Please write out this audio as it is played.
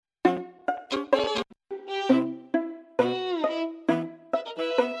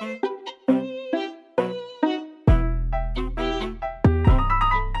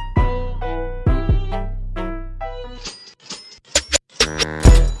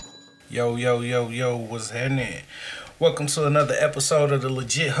Yo, yo, yo, yo, what's happening? Welcome to another episode of the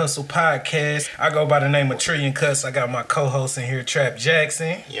Legit Hustle Podcast. I go by the name of Trillion Cuts. I got my co-host in here, Trap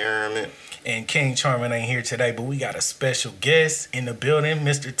Jackson. Jermain. And King Charmin ain't here today, but we got a special guest in the building,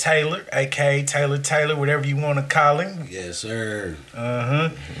 Mr. Taylor, a.k.a. Taylor, whatever you want to call him. Yes, sir.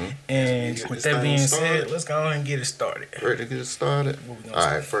 And with that being said, let's go on and get it started. Ready to get it started? All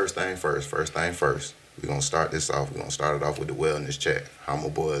right, first thing first. We're going to start this off. We're going to start it off with the wellness check. How my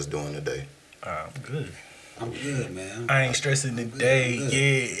boys doing today? I'm good. I'm good, man. I ain't stressing the day.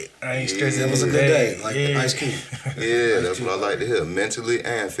 Yeah. I ain't stressing. It was a good day. Like the Ice Cube. Yeah, that's what I like to hear. Mentally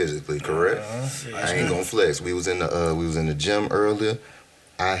and physically, correct? I ain't going to flex. We was in the gym earlier.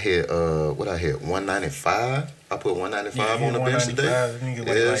 I hit, 195? I put 195 on the bench today.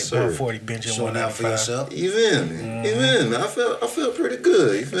 Yes, sir. 140 benching, 195. You feel me? You feel me? I felt pretty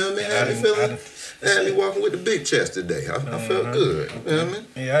good. You feel me? I had me walking with the big chest today. I felt good. You feel me?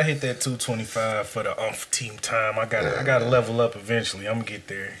 Yeah, I hit that 225 for the team time. I gotta level up eventually. I'm gonna get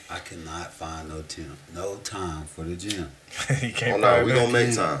there. I cannot find no time for the gym. You can't. Oh no, we gonna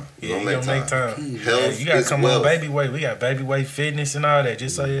make time. We gonna make time. Health you gotta is come wealth. on baby weight. We got baby weight fitness and all that.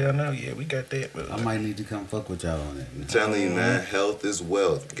 Just so y'all know, yeah, we got that. But I might need to come fuck with y'all on that. I'm telling you, man, health is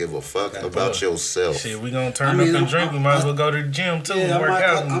wealth. Give a fuck about yourself. Shit, we gonna turn up and drink. We might as well go to the gym too and work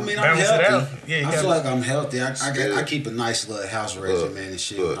out and balance it out. Yeah, I feel like I'm healthy. I keep a nice little house regimen and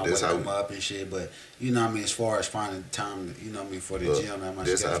shit. I wake them up and shit, but you know what I mean, as far as finding time, you know what I mean, for the gym and my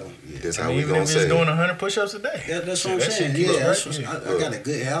schedule. This how we even gonna if say it's doing 100 push-ups a day. Yeah, that's what I'm saying. Yeah, I got a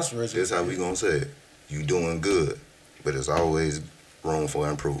good house regimen. This how we gonna say it. You doing good, but there's always room for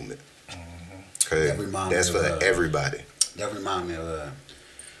improvement. Okay, that's for everybody. That remind me of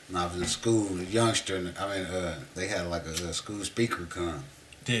when I was in school, a youngster. They had like a school speaker come.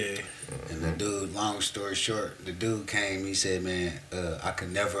 Yeah. And the dude, long story short, the dude came. He said, "Man, I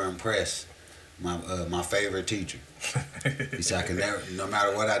could never impress my favorite teacher." He said, "I could never, no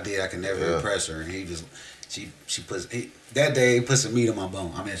matter what I did, I could never impress her." And he just, that day he put some meat on my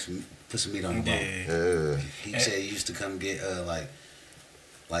bone. Put some meat on the bone. Yeah. He said he used to come get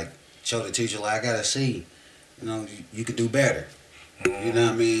like show the teacher like, I gotta see, you know, you could do better. You know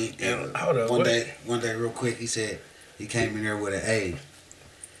what I mean? And hold up. One day, real quick, he said he came in there with an A.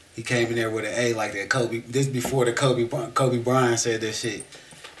 He came in there with an A like that Kobe. This before the Kobe Bryant said that shit.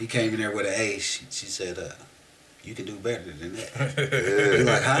 He came in there with an A. She said, "You can do better than that." He's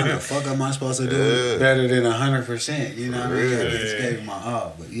like, how the fuck am I supposed to do better than 100%? You know what I mean? I just gave him my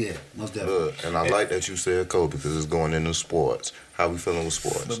all, but yeah, most definitely. And I like that you said Kobe because it's going into sports. How we feeling with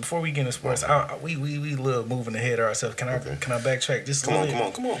sports? But before we get into sports, we love moving ahead of ourselves. Can I backtrack just a little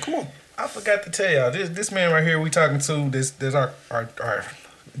bit? Come on. I forgot to tell y'all this man right here we talking to. This our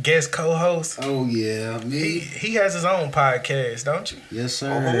guest co-host. Oh yeah, me. He has his own podcast, don't you? Yes,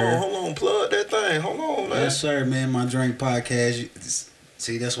 sir. Oh, hold on, plug that thing. Hold on, man. Yes, sir, man. My drink podcast.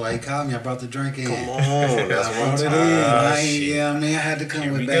 See, that's why he called me. I brought the drink in. Come on, that's what I'm I had to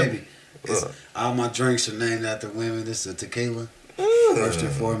come with baby. All my drinks are named after women. This is a tequila. First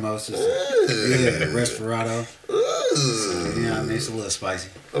and foremost, Respirado. So, you know what I mean? It's a little spicy.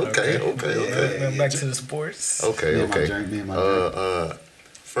 Okay. Back to the sports. Okay. Me and my drink.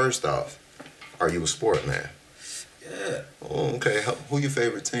 First off, are you a sport man? Yeah. Oh, okay. Who your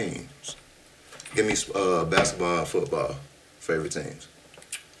favorite teams? Give me basketball, football. Favorite teams.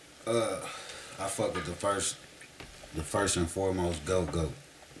 I fuck with the first and foremost Go,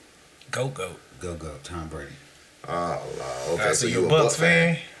 Tom Brady. Oh, okay. So you a Bucks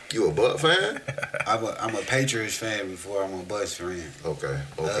fan? You a Buck fan? I'm a Patriots fan before I'm a Bucks fan. Okay.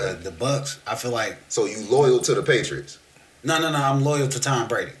 The Bucks, I feel like. So you loyal to the Patriots? No. I'm loyal to Tom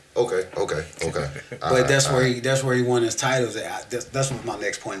Brady. Okay. But that's where he won his titles. That's what my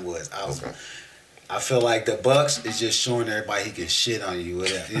next point was. I feel like the Bucks is just showing everybody he can shit on you.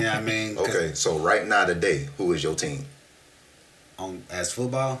 You know what I mean? Okay. So right now today, who is your team? As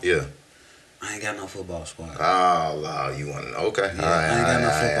football? Yeah. I ain't got no football squad. Oh, you want to? Okay. Yeah, I ain't got no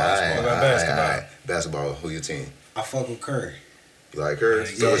football squad. What about basketball? Basketball. Who your team? I fuck with Curry. You like Curry?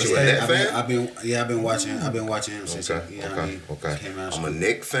 Yeah, what you a Knicks fan? I've been watching him since he came out. I'm a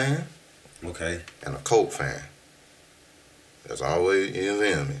Knicks fan. Okay. And a Colt fan. That's always, you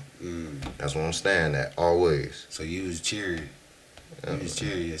feel me? That's what I'm staying at, always. So you was cheering. You was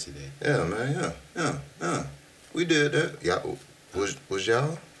cheering yesterday. Yeah, man, yeah. We did that. Y'all, was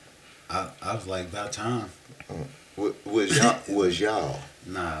y'all? I was like, about time. Was y'all?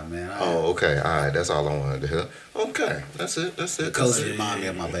 Nah, man. Okay. All right. That's all I wanted to hear. Okay. That's it. The coach remind me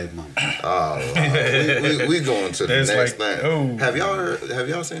of my baby mama. We going to the next thing. Oh. Have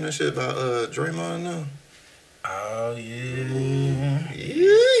y'all seen that shit about Draymond now? Oh yeah.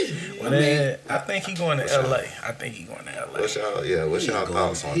 What Man, I think he going to LA. I think he going to LA. What's y'all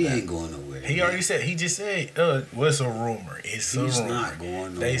thoughts on that? He ain't going nowhere. He already said. He just said, "What's a rumor? It's a rumor." He's not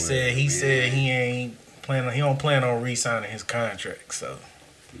going nowhere. They said he said he ain't planning. He don't plan on re-signing his contract. So.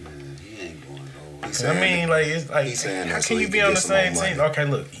 Man, he ain't going nowhere. I mean, like, it's like, how can you be on the same team? Okay,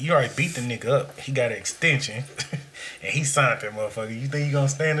 look, you already beat the nigga up. He got an extension, and he signed that motherfucker. You think he gonna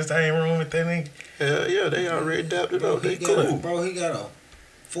stay in the same room with that nigga? Hell yeah, they already adapted up. They cool, bro. He got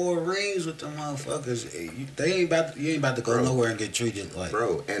 4 rings with them motherfuckers. You ain't about to go nowhere and get treated like.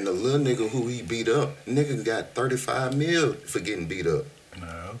 Bro, and the little nigga who he beat up, nigga got 35 mil for getting beat up.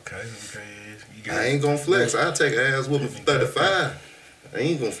 Okay. I ain't gonna flex. I'll take an ass whooping for 35. I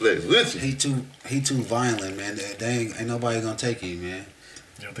ain't gonna flex with you. He too violent, man. Ain't nobody gonna take him, man.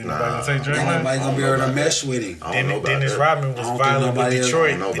 You don't think nobody gonna take Jermain? Ain't nobody gonna be able to mesh with him. Dennis Rodman was violent with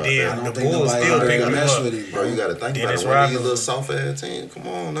Detroit, but then the Bulls still picked him up. Bro, you gotta think about it. One of these little soft ass team. Come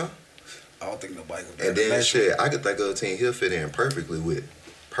on now. I don't think nobody gonna be able to mesh with him. I could think of a team he'll fit in perfectly with.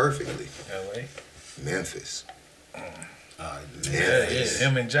 Perfectly. LA. Memphis. Yeah,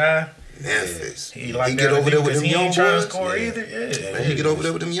 him and Ja. Memphis. He get over there with them young boys. Either. Yeah. Man, he get over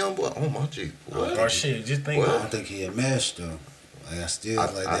there with them young boys. Oh my G. What? Oh shit, just think. I don't think he a mesh though. Like I still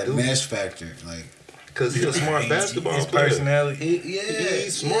like that mesh factor. Like because he's a smart basketball his player. Personality.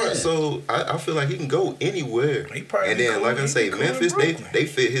 He's smart. So I feel like he can go anywhere. And then like I say, Memphis, they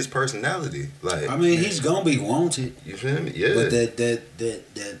fit his personality. Like I mean, he's gonna be wanted. You feel me? Yeah. But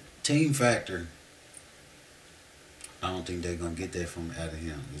that team factor, I don't think they're gonna get that from out of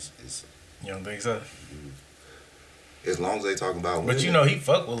him. It's you don't think so? As long as they talk about winning. But you know he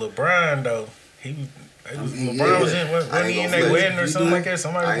fucked with LeBron though. LeBron was in their wedding or something like that.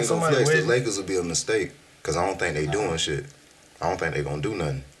 I ain't gonna flex. The Lakers will be a mistake because I don't think they doing shit. I don't think they gonna do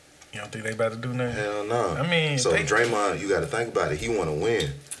nothing. You don't think they about to do nothing? Hell no. I mean, so Draymond, you got to think about it. He want to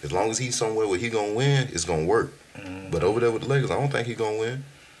win. As long as he's somewhere where he gonna win, it's gonna work. But over there with the Lakers, I don't think he gonna win,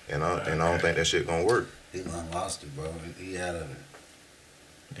 and I don't think that shit gonna work. He done lost it, bro. He out of it.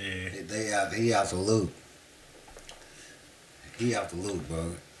 Yeah. He out the loop. He out the loop,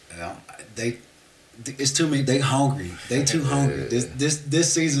 bro. It's too many. They hungry. They too hungry.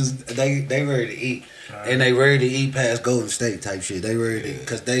 This season's they ready to eat, and they ready to eat past Golden State type shit. They ready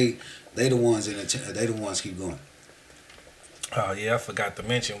because they the ones they the ones keep going. Oh yeah, I forgot to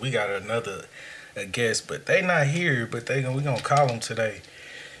mention we got a guest, but they not here. But we gonna call them today.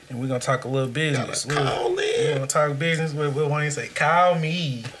 And we're going to talk a little business. We're going to talk business. We'll want to say, call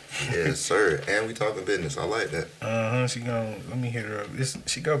me. Yes, sir. And we talking business. I like that. Let me hit her up.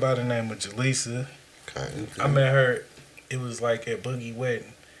 She go by the name of Jaleesa. Okay. I met her, it was like at Boogie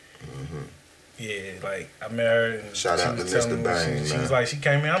Wedding. Mm-hmm. Yeah, like I met her. And shout out to Mr. Bang. She was like, she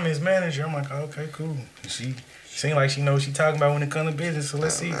came in, I'm his manager. I'm like, oh, okay, cool. And she seemed like she knows what she talking about when it comes to business. So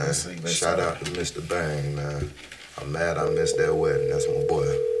let's see. Shout out to Mr. Bang, man. I'm mad I missed that wedding. That's my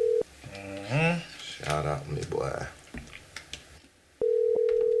boy. Shout out to me, boy.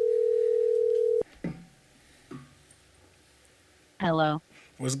 Hello.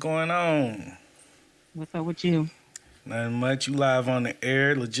 What's going on? What's up with you? Nothing much. You live on the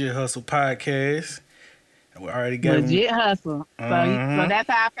air, Legit Hustle Podcast. And we already got Legit Hustle. So that's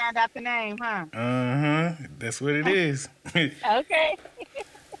how I found out the name, huh? That's what it is. Okay.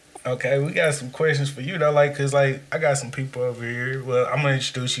 Okay, we got some questions for you though, cause I got some people over here. Well, I'm gonna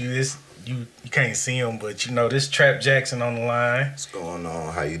introduce you. You can't see him, but this Trap Jackson on the line. What's going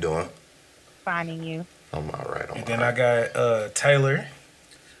on? How you doing? Finding you. I'm all right. And then I got Taylor.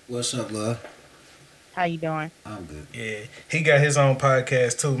 What's up, love? How you doing? I'm good. Yeah, he got his own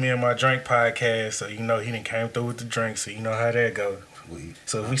podcast too, Me and My Drink podcast. So he done came through with the drink, so you know how that goes.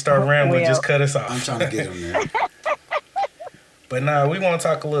 So if we start rambling, just cut us off. I'm trying to get him there. But we want to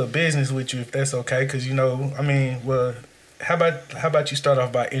talk a little business with you, if that's okay, because how about you start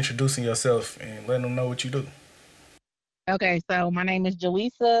off by introducing yourself and letting them know what you do? Okay, so my name is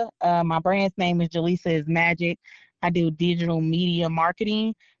Jaleesa. My brand's name is Jaleesa is Magic. I do digital media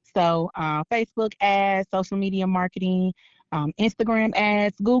marketing, so Facebook ads, social media marketing, Instagram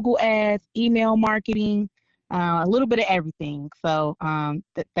ads, Google ads, email marketing, a little bit of everything. So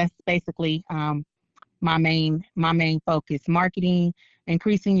that's basically my main focus: marketing,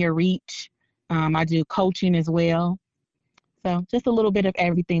 increasing your reach. I do coaching as well. So just a little bit of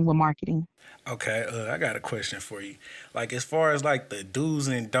everything with marketing. Okay, I got a question for you. As far as the do's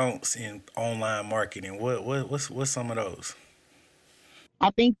and don'ts in online marketing, what's some of those?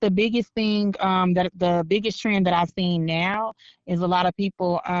 I think the biggest thing, the biggest trend that I've seen now is a lot of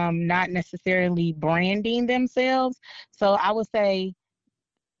people not necessarily branding themselves. So I would say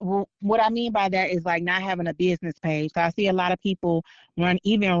what I mean by that is like not having a business page. So I see a lot of people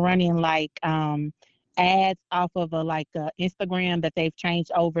running like ads off of a Instagram that they've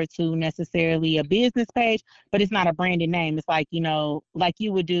changed over to necessarily a business page, but it's not a branded name. It's like, like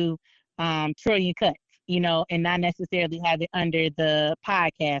you would do Trillion Cuts, and not necessarily have it under the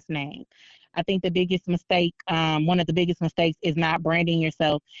podcast name. I think the biggest mistake, one of the biggest mistakes is not branding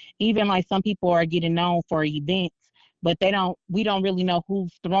yourself. Even like some people are getting known for events, but we don't really know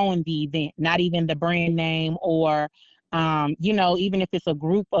who's throwing the event, not even the brand name or, even if it's a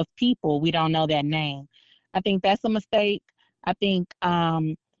group of people, we don't know that name. I think that's a mistake. I think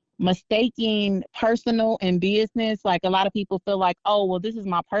mistaking personal and business, like a lot of people feel like, oh, well, this is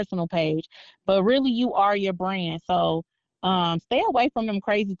my personal page, but really you are your brand. So stay away from them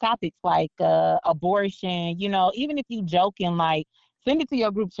crazy topics like abortion, even if you joking, like send it to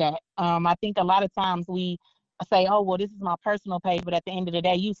your group chat. I think a lot of times we say, oh, well, this is my personal page, but at the end of the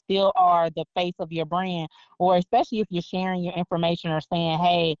day, you still are the face of your brand, or especially if you're sharing your information or saying,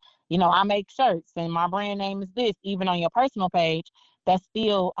 hey, I make shirts and my brand name is this, even on your personal page, that's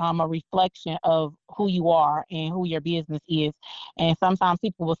still a reflection of who you are and who your business is. And sometimes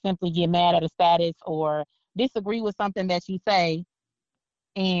people will simply get mad at a status or disagree with something that you say,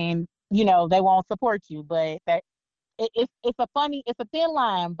 and they won't support you. But that it's a thin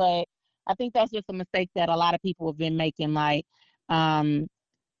line, but I think that's just a mistake that a lot of people have been making, like letting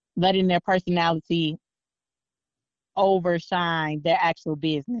their personality overshine their actual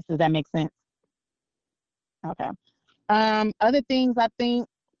business. Does that make sense? Okay. Other things I think,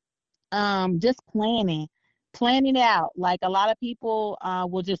 just planning it out. Like a lot of people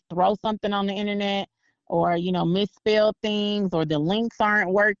will just throw something on the internet or, misspell things or the links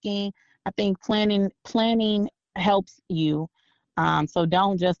aren't working. I think planning helps you. So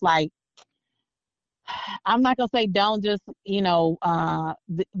don't just like, I'm not gonna say don't just,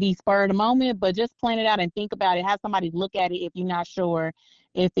 be spur of the moment, but just plan it out and think about it. Have somebody look at it if you're not sure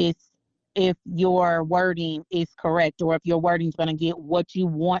if your wording is correct or if your wording is gonna get what you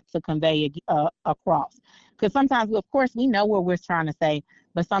want to convey across. Because sometimes, of course, we know what we're trying to say,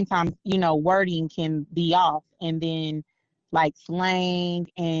 but sometimes, wording can be off, and then like slang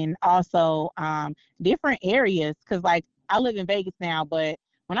and also different areas. Because like I live in Vegas now, but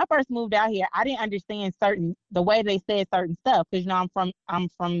when I first moved out here, I didn't understand the way they said certain stuff because I'm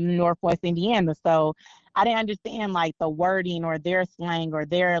from Northwest Indiana, so I didn't understand like the wording or their slang or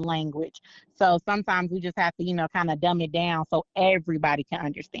their language. So sometimes we just have to kind of dumb it down so everybody can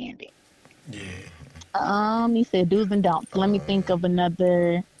understand it. You said do's and don'ts. Let me think of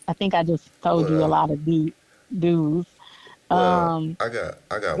another. I think I just told you a lot of do's. I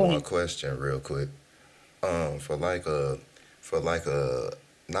got one question real quick. For like a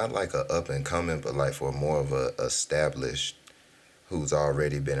not like a up and coming, but like for more of a established who's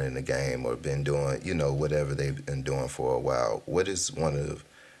already been in the game or been doing, whatever they've been doing for a while. What's one of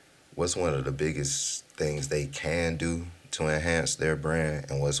the biggest things they can do to enhance their brand,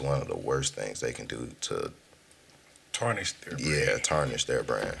 and what's one of the worst things they can do to tarnish their brand? Yeah, tarnish their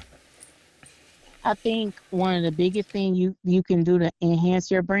brand. I think one of the biggest things you can do to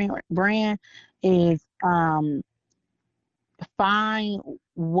enhance your brand is find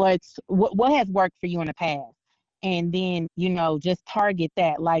what has worked for you in the past, and then just target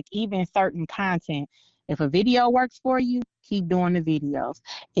that. Like even certain content, if a video works for you, keep doing the videos.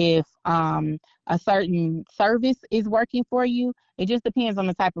 If a certain service is working for you, it just depends on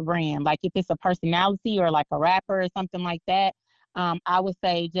the type of brand. Like if it's a personality or like a rapper or something like that, I would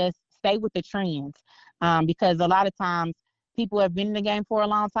say just stay with the trends, because a lot of times people have been in the game for a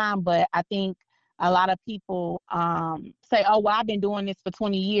long time, but I think a lot of people say, oh, well, I've been doing this for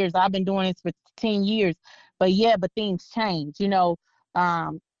 20 years. I've been doing this for 10 years. But things change. Me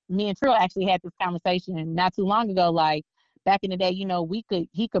and Trill actually had this conversation not too long ago. Like back in the day,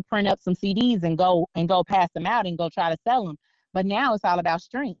 he could print up some CDs and go pass them out and go try to sell them. But now it's all about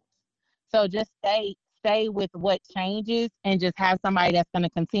streams. So just stay with what changes and just have somebody that's going to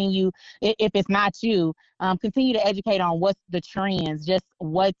continue. If it's not you, continue to educate on what's the trends, just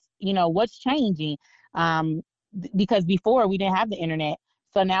what's changing. Because before we didn't have the internet.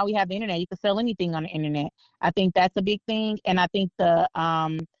 So now we have the internet. You can sell anything on the internet. I think that's a big thing. And I think a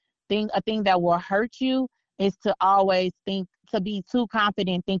thing that will hurt you is to always to be too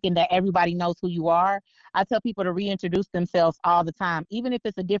confident thinking that everybody knows who you are. I tell people to reintroduce themselves all the time, even if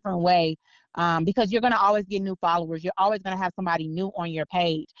it's a different way, because you're going to always get new followers. You're always going to have somebody new on your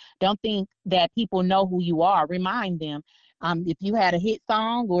page. Don't think that people know who you are. Remind them. If you had a hit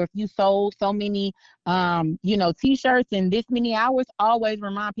song or if you sold so many, T-shirts in this many hours, always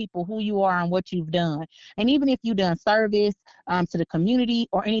remind people who you are and what you've done. And even if you've done service to the community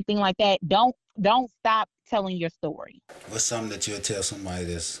or anything like that, don't stop telling your story. What's something that you'll tell somebody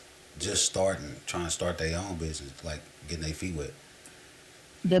that's just starting, trying to start their own business, like getting their feet wet?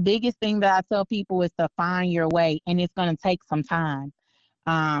 The biggest thing that I tell people is to find your way, and it's going to take some time.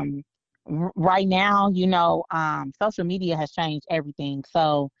 Um, right now, social media has changed everything.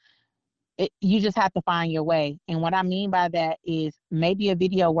 So you just have to find your way. And what I mean by that is maybe a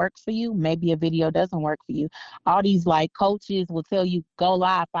video works for you, maybe a video doesn't work for you. All these like coaches will tell you go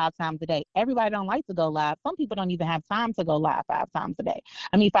live 5 times a day. Everybody don't like to go live. Some people don't even have time to go live 5 times a day.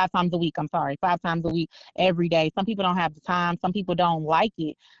 5 times a week. I'm sorry, 5 times a week every day. Some people don't have the time. Some people don't like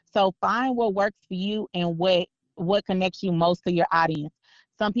it. So find what works for you and what connects you most to your audience.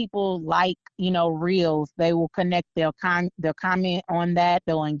 Some people like, reels. They will connect. They'll comment on that.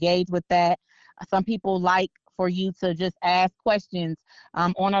 They'll engage with that. Some people like for you to just ask questions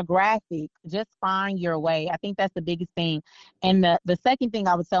on a graphic. Just find your way. I think that's the biggest thing. And the second thing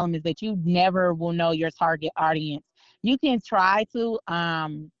I would tell them is that you never will know your target audience. You can try to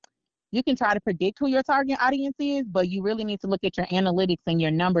predict who your target audience is, but you really need to look at your analytics and your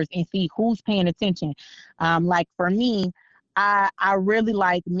numbers and see who's paying attention. Like for me, I really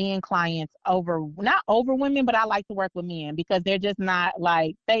like men clients not over women, but I like to work with men because they're just not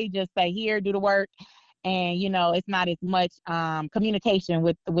like, they just say, here, do the work. And, it's not as much communication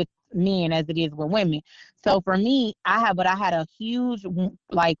with men as it is with women. So for me, I had a huge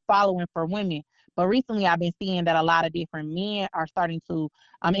like following for women. But recently I've been seeing that a lot of different men are starting to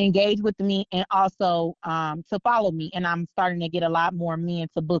engage with me and also to follow me. And I'm starting to get a lot more men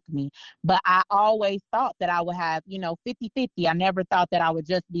to book me. But I always thought that I would have, 50-50. I never thought that I would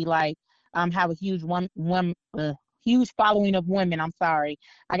just be like, have a huge huge following of women. I'm sorry.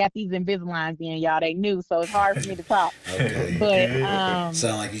 I got these Invisaligns in, y'all. They new, so it's hard for me to talk. Okay. But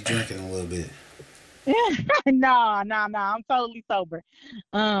sound like you're drinking a little bit. No. I'm totally sober.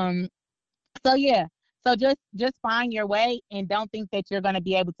 So yeah, so just find your way and don't think that you're going to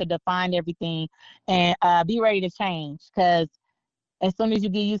be able to define everything, and be ready to change, because as soon as you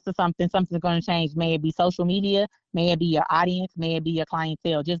get used to something's going to change. May it be social media, may it be your audience, may it be your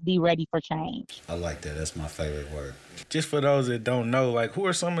clientele. Just be ready for change. I like that. That's my favorite word. Just for those that don't know, like, who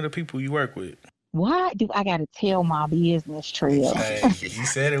are some of the people you work with? Why do I gotta tell my business trail? Hey, you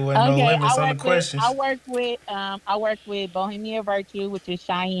said it wasn't no limits on the questions. I work with Bohemia Virtue, which is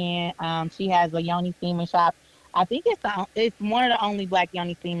Cheyenne. She has a yoni steaming shop. I think it's one of the only Black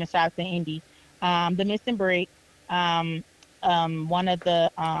yoni steaming shops in Indy. The Missing Brick. One of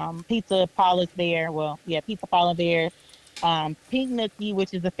the pizza parlors there. Well, yeah, pizza parlor there. Pink Nookie,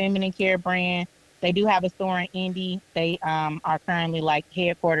 which is a feminine care brand. They do have a store in Indy. They are currently like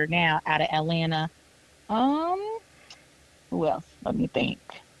headquartered now out of Atlanta. Who else? Let me think.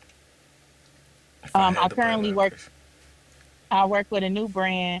 I currently work with a new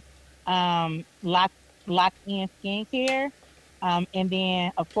brand, Lock In Skincare, and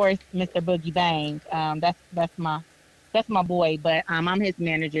then of course Mr. Boogie Bang. That's my boy, but I'm his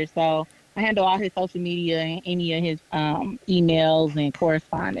manager, so I handle all his social media and any of his emails and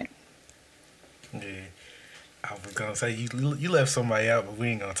correspondence. Yeah, I was gonna say you left somebody out, but we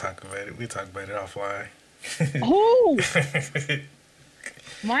ain't gonna talk about it. We'll talk about it offline. Who?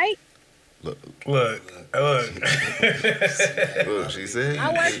 Mike? Look. She said.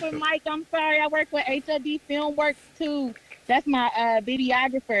 I work with Mike. I'm sorry. I work with HOD Filmworks too. That's my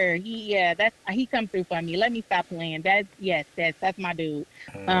videographer. He come through for me. Let me stop playing. That's my dude.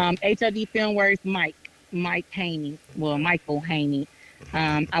 HOD Filmworks, Mike Haney. Well, Michael Haney.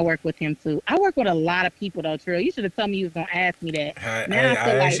 I work with him too. I work with a lot of people though, Trill. You should have told me you was gonna ask me that. I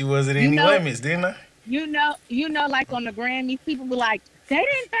asked you, was it any limits, didn't I? You know, like on the Grammys, people be like, they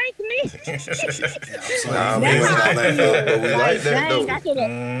didn't thank me. But we like that though.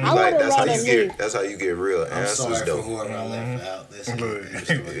 That's how you get real answers though. Whoever I left out.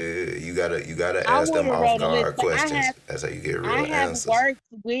 You gotta ask them off guard questions. That's how you get real answers. I have worked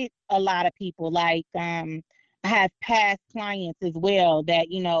with a lot of people. Like I have past clients as well that,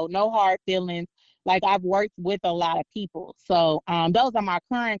 no hard feelings. Like I've worked with a lot of people. So those are my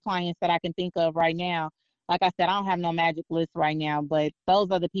current clients that I can think of right now. Like I said, I don't have no magic list right now, but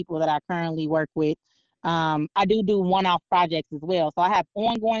those are the people that I currently work with. I do one-off projects as well. So I have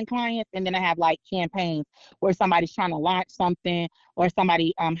ongoing clients, and then I have like campaigns where somebody's trying to launch something, or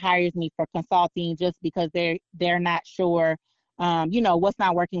somebody hires me for consulting just because they're not sure, what's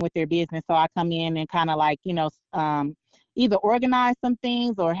not working with their business. So I come in and kind of like, either organize some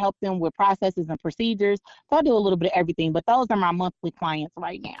things or help them with processes and procedures. So I do a little bit of everything, but those are my monthly clients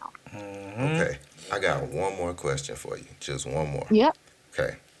right now. Okay, I got one more question for you. Just one more. Yep.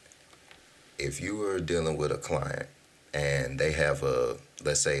 Okay. If you were dealing with a client and they have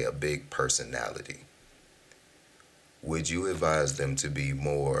let's say, a big personality, would you advise them to be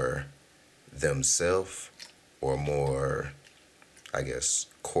more themselves or more, I guess,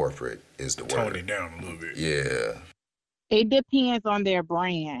 corporate is the word? Tone it down a little bit. Yeah. It depends on their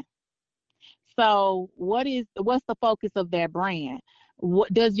brand. So what's the focus of their brand?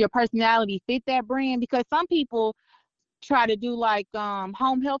 What does your personality fit that brand? Because some people try to do like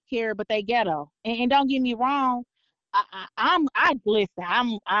home health care, but they ghetto. And don't get me wrong, I'm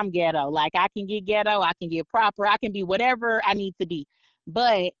ghetto. Like I can get ghetto, I can get proper, I can be whatever I need to be.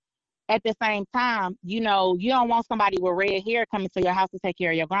 But at the same time, you know, you don't want somebody with red hair coming to your house to take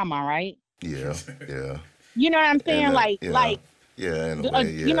care of your grandma, right? Yeah. Yeah. You know what I'm saying? Yeah, in a way, yeah.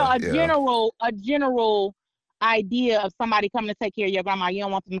 You know, a general idea of somebody coming to take care of your grandma. You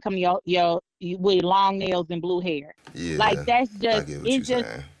don't want them to come to your with long nails and blue hair. Yeah. Like that's just I get what you're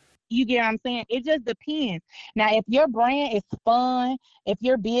saying. You get what I'm saying? It just depends. Now, if your brand is fun, if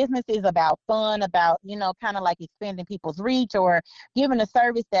your business is about fun, about, you know, kind of like expanding people's reach or giving a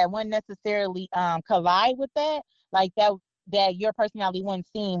service that wouldn't necessarily collide with that, like that your personality wouldn't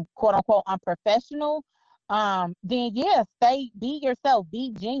seem quote unquote unprofessional, then yes, be yourself,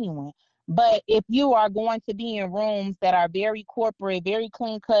 be genuine. But if you are going to be in rooms that are very corporate, very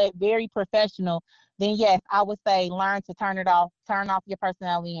clean cut, very professional, then yes, I would say learn to turn off your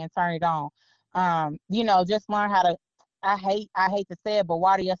personality and turn it on. You know, just learn how to, I hate to say it, but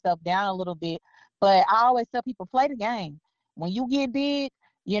water yourself down a little bit. But I always tell people, play the game. When you get big,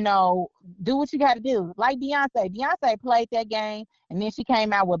 you know, do what you got to do. Like Beyonce. Beyonce played that game, and then she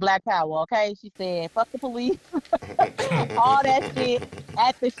came out with Black Power, okay? She said, fuck the police, all that shit,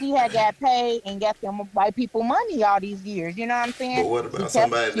 after she had got paid and got them white people money all these years. You know what I'm saying? But what about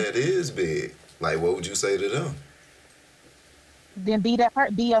somebody that is big? Like, what would you say to them? Then be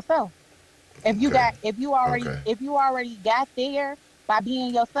yourself. If you already got there by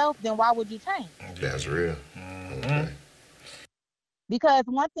being yourself, then why would you change? That's real. Okay. Because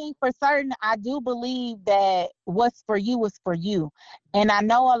one thing for certain, I do believe that what's for you is for you. And I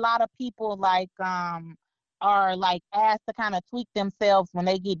know a lot of people are like asked to kind of tweak themselves when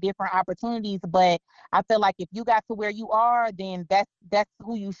they get different opportunities. But I feel like if you got to where you are, then that's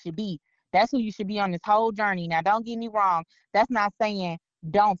who you should be. That's who you should be on this whole journey. Now, don't get me wrong. That's not saying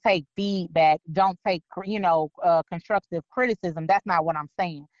don't take feedback, don't take, constructive criticism. That's not what I'm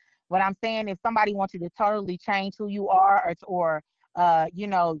saying. What I'm saying, if somebody wants you to totally change who you are or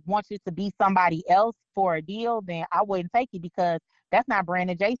wants you to be somebody else for a deal, then I wouldn't take it, because that's not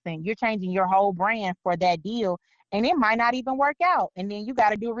brand adjacent. You're changing your whole brand for that deal, and it might not even work out. And then you got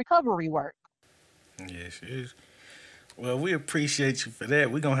to do recovery work. Yes, it is. Well, we appreciate you for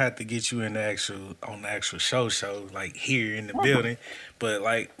that. We're going to have to get you on the actual show, like here in the building. But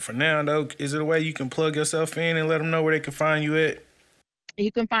like for now, though, is it a way you can plug yourself in and let them know where they can find you at?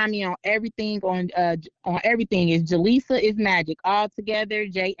 You can find me on everything. On everything is Jaleesa is Magic, all together.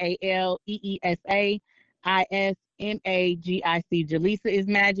 JALEESAISMAGIC. Jaleesa is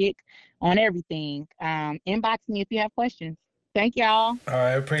Magic on everything. Inbox me if you have questions. Thank y'all. All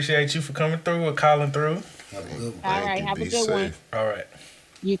right, appreciate you for coming through or calling through. All right, have a good one. All right.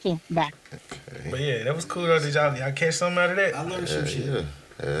 You too. Bye. Okay. But yeah, that was cool though. Did y'all catch something out of that? I learned some shit. Yeah.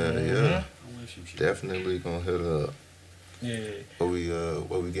 I learned some shit. Definitely gonna hit up. Yeah. What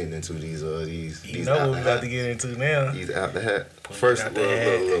we getting into these you know what we about to get into now. These out the hat. First,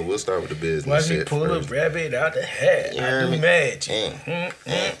 look, we'll start with the business. Watch me pull a rabbit out the hat. I do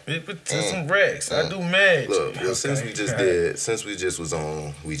magic. Put some racks. I do magic. Look, well, since we just was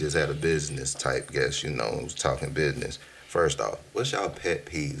on, we just had a business type guest, talking business. First off, what's y'all pet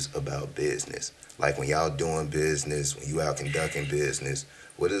peeves about business? Like when y'all doing business, when you out conducting business,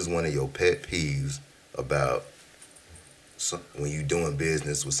 what is one of your pet peeves about when you doing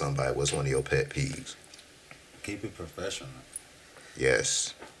business with somebody? What's one of your pet peeves? Keep it professional.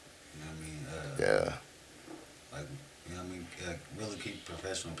 Yes. You know what I mean? Yeah. Like, you know what I mean? Like, really keep it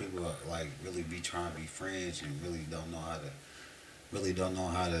professional. People are, like, really be trying to be friends and really don't know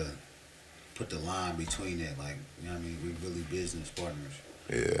how to put the line between it. Like, you know what I mean? We really business partners.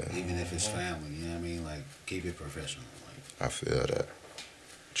 Yeah. Even if it's family, you know what I mean? Like, keep it professional. Like, I feel that.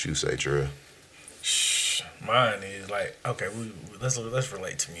 What you say, Drew? Mine is like, okay, let's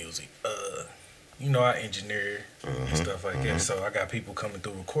relate to music. I engineer and stuff like that, so I got people coming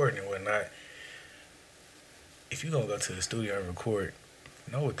through recording and whatnot. If you gonna go to the studio and record,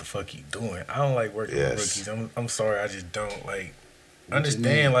 know what the fuck he doing. I don't like working with rookies. I'm sorry, I just don't like.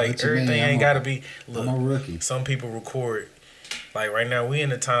 Understand, like everything ain't gotta be. Look, I'm a rookie. Some people record. Like right now, we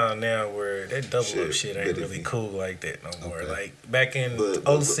in a time now where that double up shit ain't really cool like that no more. Like back in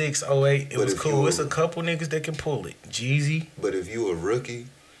 06, 08, it was cool. It's a couple niggas that can pull it. Jeezy. But if you a rookie,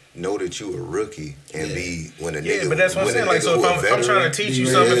 know that you a rookie and be when a nigga. Yeah, but that's what I'm saying. Like, so if I'm trying to teach you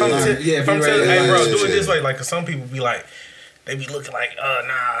something, if I'm telling, hey bro, do it this way. Like, cause some people be like, they be looking like,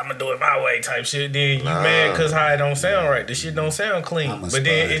 nah, I'm gonna do it my way type shit. Then you mad cause how it don't sound right. The shit don't sound clean. But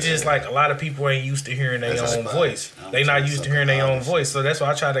then it's just like a lot of people ain't used to hearing their own voice. They not used to hearing their own voice. So that's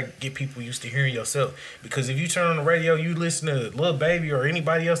why I try to get people used to hearing yourself. Because if you turn on the radio, you listen to Lil Baby or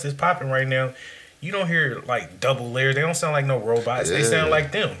anybody else that's popping right now, you don't hear like double layers. They don't sound like no robots. They sound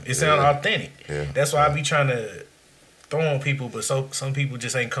like them. It sound authentic. That's why I be trying to throw on people, but some people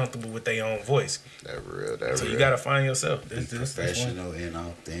just ain't comfortable with their own voice. That real. So you gotta find yourself. This professional and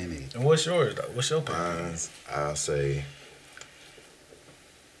authentic. And what's yours though? What's your opinion? I'll say,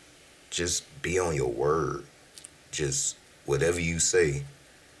 just be on your word. Just whatever you say.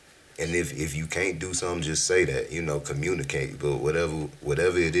 And if you can't do something, just say that. You know, communicate. But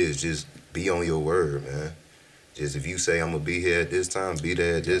whatever it is, just be on your word, man. Just if you say I'm gonna be here at this time, be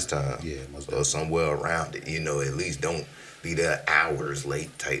there at this time. Yeah, or somewhere around it. You know, at least don't be there hours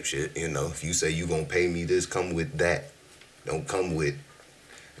late type shit. You know, if you say you gonna pay me this, come with that. Don't come with,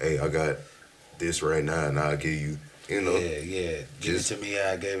 hey, I got this right now and I'll give you. You know. Yeah. Give it to me.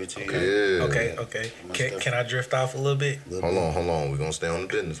 I gave it to you. Okay. Can I drift off a little bit? Hold on. We're gonna stay on the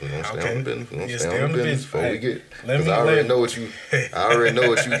business. We're gonna stay on the business. Stay on the business before we get. Because I already know what you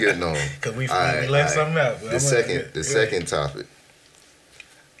getting on. Because we left something out. The second topic.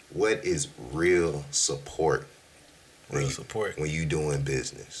 What is real support? When you doing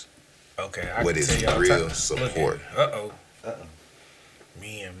business. Okay. What is real support?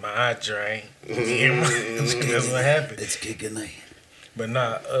 Me and my drink. That's what happened. It's kicking in. But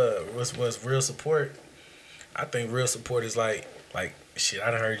nah, what's real support? I think real support is like shit, I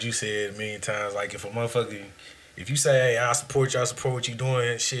done heard you say it a million times. Like if a motherfucker, if you say, hey, I support what you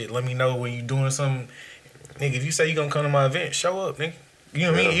doing, shit, let me know when you doing something. Nigga, if you say you gonna come to my event, show up, nigga. You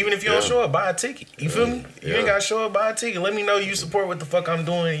know what I mean? Even if you don't show up, buy a ticket. You feel me? You ain't gotta show up, buy a ticket. Let me know you support what the fuck I'm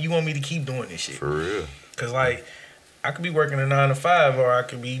doing and you want me to keep doing this shit. For real. Cause like, I could be working a 9 to 5 or I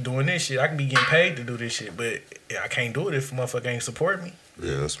could be doing this shit. I could be getting paid to do this shit, but I can't do it if a motherfucker ain't support me.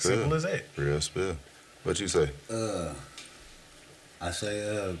 Real spill. Simple as that. Real spill. What you say? I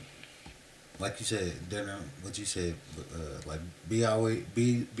say, like you said, dinner. What you said, like be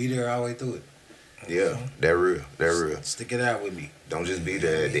there all the way through it. Yeah, that real. Stick it out with me. Don't just be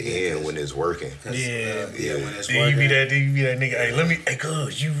there at the end when it's working. When it's then working. You be that nigga. Hey,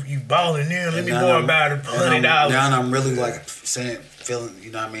 cuz you balling there. Let me borrow about $100. Now I'm really like feeling, you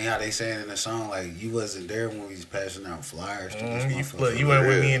know what I mean? How they saying in the song, like you wasn't there when we was passing out flyers. Look, you wasn't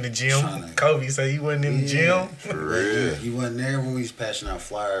with me in the gym. Kobe said you wasn't in the gym. For real. You wasn't there when we was passing out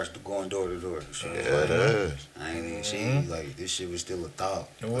flyers, going door to door. I ain't even see like this shit was still a thought.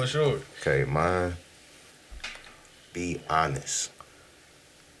 And what's yours? Okay, mine. Be honest.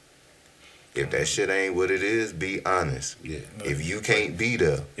 If that shit ain't what it is, be honest. Yeah. If you can't be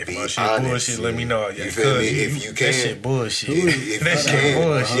there, be honest. Bullshit, let me know. You feel me? If you can, that shit bullshit.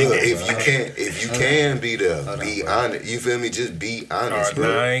 If you can be there, be honest. You feel me? Just be honest, bro.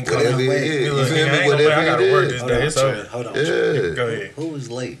 Whatever it is. You feel me? Whatever it is. Hold on. Yeah. Go ahead. Who was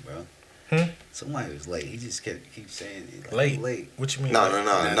late, bro? Somebody was late. He just keeps saying it. Like, late. What you mean? No.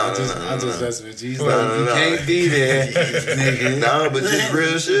 I just messing with you. You can't be there, nigga. Nah, but just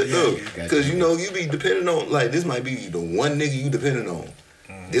real shit though. Cause you know you be depending on, like, this might be the one nigga you depending on.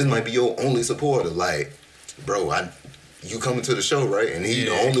 This might be your only supporter. Like, bro, you coming to the show, right? And he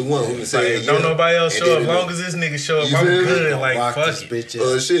the only one who can say, like, don't nobody else show up. As long as this nigga show up, I'm good. Like, fuck it.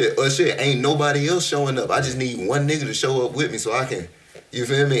 Shit. Ain't nobody else showing up. I just need one nigga to show up with me so I can. You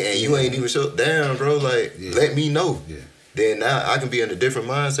feel me? And you ain't even shut down, bro. Like, let me know. Yeah. Then now I can be in a different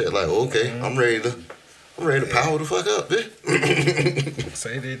mindset. Like, okay, I'm ready to power the fuck up, bitch.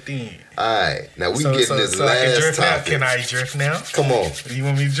 Say that then. All right, now we getting this last topic. Can I drift now? Come on. You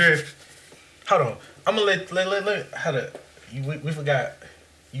want me to drift? Hold on. I'm gonna let we forgot.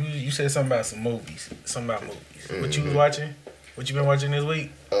 You said something about some movies. Something about movies. What you was watching? What you been watching this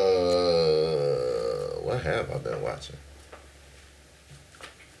week? What have I been watching?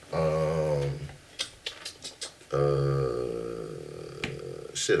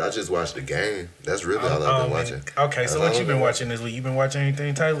 Shit, I just watched the game. That's really all I've been watching. Okay, so what you been watching this week? You been watching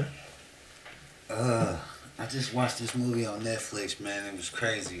anything, Tyler? I just watched this movie on Netflix, man. It was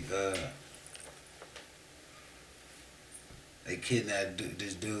crazy. they kidnapped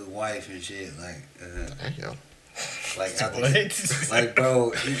this dude's wife and shit. Like, Damn. like, What?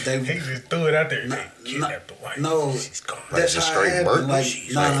 bro, He just threw it out there. They kidnapped the wife. No, she's gone. that's just how it straight happened. murder?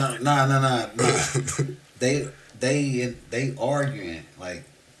 Like, they arguing. Like,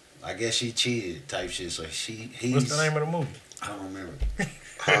 I guess she cheated type shit. So he's. What's the name of the movie? I don't remember.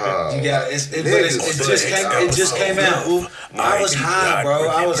 You got it just came out. I was high, bro.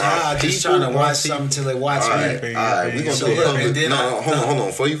 I was high, just trying to watch something till it watched me. All right, we're gonna do a public. Hold on.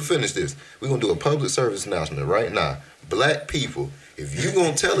 Before you finish this, we're gonna do a public service announcement right now. Black people, if you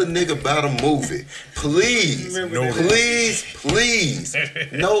gonna tell a nigga about a movie, please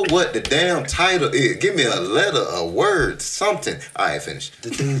know what the damn title is. Give me a letter, a word, something. All right, finish. The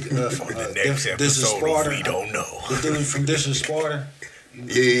dude this is Sparta. We don't know. The dude from This is Sparta.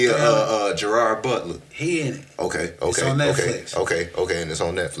 Yeah, Gerard Butler. He in it. Okay. It's on Netflix. Okay, and it's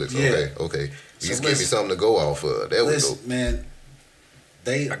on Netflix. Yeah. Okay. So Just give me something to go off of. There we go. Man,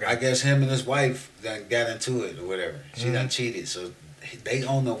 I guess him and his wife done got into it or whatever. She done cheated, so they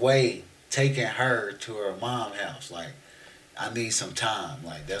on the way taking her to her mom's house. Like, I need some time.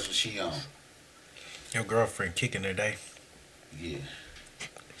 Like, that's what she on. Your girlfriend kicking her day. Yeah,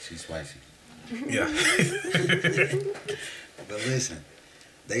 she's spicy. Yeah. But listen,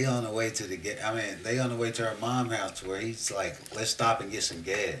 they on the way to they on the way to her mom's house where he's like, let's stop and get some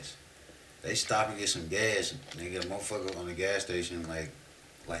gas. They stop and get some gas. And they get a motherfucker on the gas station like,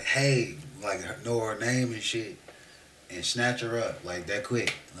 hey, like know her name and shit, and snatch her up like that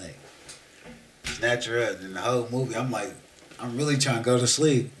quick, like snatch her up. And the whole movie, I'm like, I'm really trying to go to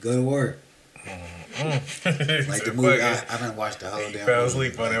sleep, go to work. Like the movie, I done watched the whole damn movie. Fell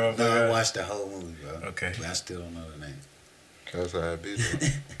asleep on that. No, I watched the whole movie, bro. Okay. But I still don't know the name. That's how it be.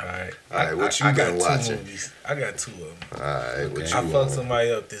 All right. What you been watching? I got 2 of them. All right, what you I fucked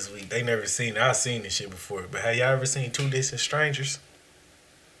somebody up this week. They never seen it. I've seen this shit before. But have y'all ever seen Two Distant Strangers?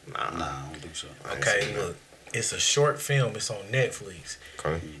 Nah, I don't think so. Okay, look. It's a short film. It's on Netflix.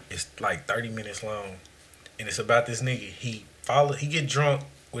 Okay. It's like 30 minutes long. And it's about this nigga. He get drunk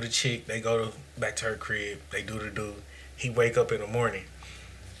with a chick. They go back to her crib. They do. He wake up in the morning.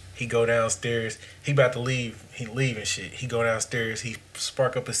 He go downstairs. He about to leave. He leaving shit. He go downstairs. He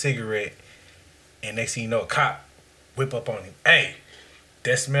spark up a cigarette. And next thing you know, a cop whip up on him. Hey,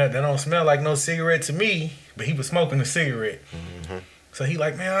 that don't smell like no cigarette to me. But he was smoking a cigarette. Mm-hmm. So he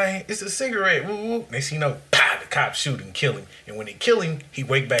like, man, it's a cigarette. Woo, woo. Next thing you know, the cop shoot and kill him. And when he kill him, he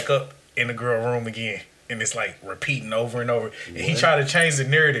wake back up in the girl room again. And it's like repeating over and over. And he tried to change the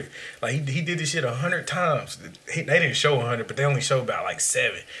narrative. Like he did this shit 100 times. They didn't show 100, but they only showed about like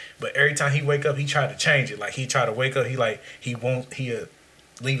 7. But every time he wake up, he tried to change it. Like he tried to wake up, he'll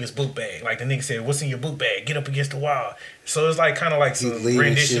leave his book bag. Like the nigga said, what's in your book bag? Get up against the wall. So it's like kind of like some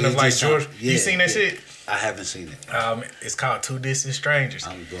rendition of like George. You seen that shit? I haven't seen it. It's called Two Distant Strangers.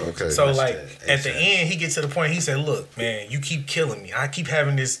 Okay. So like at the end, he gets to the point. He said, "Look, man, you keep killing me. I keep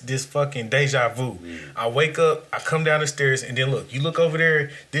having this fucking deja vu. I wake up, I come down the stairs, and then look. You look over there.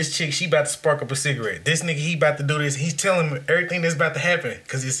 This chick, she about to spark up a cigarette. This nigga, he about to do this. He's telling me everything that's about to happen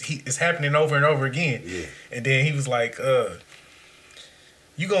because it's happening over and over again. Yeah. And then he was like,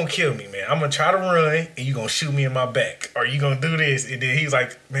 you gonna kill me, man. I'm gonna try to run, and you gonna shoot me in my back, or you gonna do this." And then he's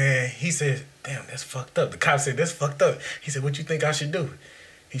like, man, he said, damn, that's fucked up. The cop said, that's fucked up. He said, what you think I should do?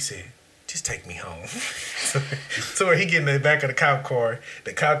 He said, just take me home. So where he get in the back of the cop car,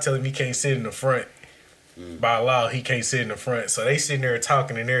 the cop tell him he can't sit in the front. By law, he can't sit in the front. So they sitting there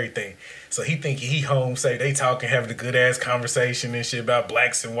talking and everything. So he think he home safe. They talking, having a good ass conversation and shit about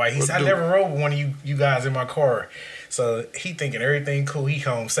blacks and white. He said, I never rode with one of you guys in my car. So he thinking everything cool. He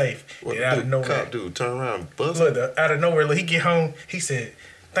home safe. What out of nowhere, cop dude turn around and buzz. Look, out of nowhere, look, he get home. He said,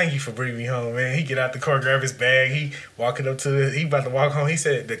 thank you for bringing me home, man. He get out the car, grab his bag. He walking up to he about to walk home. He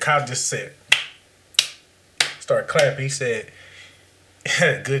said, the cop just said, start clapping. He said,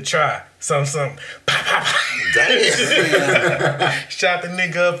 good try. Something. Pop, pop, pop. Damn. Shot the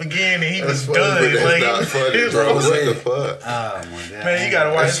nigga up again, and he was funny, done. That's Like, not funny, bro. What the fuck? Oh my god, man, you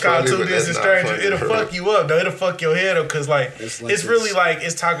gotta watch. It's called Two Distant Strangers. Funny, It'll bro. fuck you up, though. It'll fuck your head up, cause like it's really like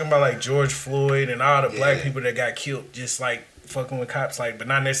it's talking about like George Floyd and all the black people that got killed, just like fucking with cops, like, but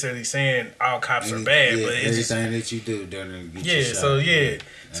not necessarily saying all cops are bad, but it's just everything that you do during get you shot.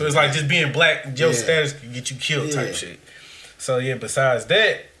 So it's like just being black, your status can get you killed type shit. So yeah, besides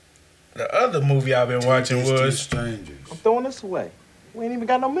that, the other movie I've been watching was Strangers. I'm throwing this away. We ain't even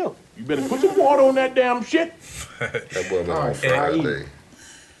got no milk. You better put some water on that damn shit. That boy been on Friday.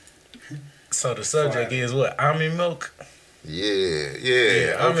 So the subject is what? Almond milk?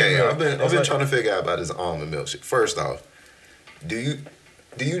 Yeah. Okay, I've been trying to figure out about this almond milk shit. First off, do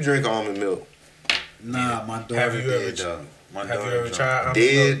you drink almond milk? Nah, my daughter did though. Have you ever tried almond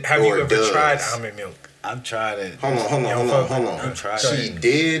milk? Have you ever tried almond milk? I've tried it. Hold on. She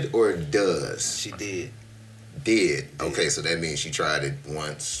did or does? She did. Did. Okay, so that means she tried it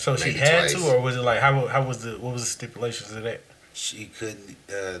once. So she had to, or was it like what was the stipulations of that? She couldn't.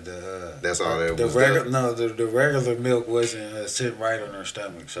 That's all that was. The regular milk wasn't sitting right on her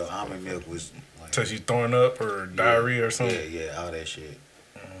stomach, so almond milk was. Like, so she throwing up or diarrhea or something. Yeah, all that shit.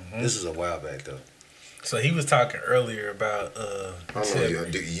 Mm-hmm. This is a while back though. So he was talking earlier about.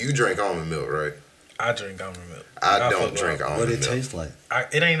 Do you drink almond milk, right? I drink almond milk. I don't drink almond milk. What it tastes like?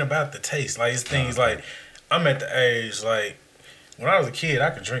 It ain't about the taste. Like it's things like I'm at the age like. When I was a kid,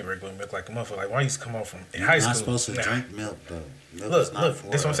 I could drink regular milk like a motherfucker. Like when I used to come home from in high school. You're not supposed to drink milk though. Look, that's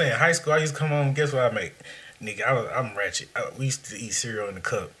what I'm saying. In high school, I used to come home. Guess what I make? Nigga, I'm ratchet. We used to eat cereal in the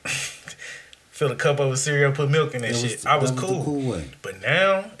cup. Fill a cup up with cereal, put milk in that shit. I was cool. Cool way. But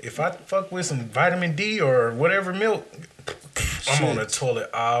now, if I fuck with some vitamin D or whatever milk, I'm on the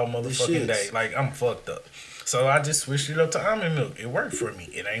toilet all motherfucking day. Like I'm fucked up. So I just switched it up to almond milk. It worked for me.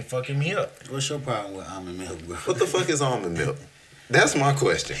 It ain't fucking me up. What's your problem with almond milk, bro? What the fuck is almond milk? That's my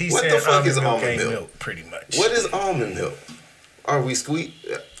question. What the fuck is almond milk? Pretty much. What is almond milk? Are we squeak?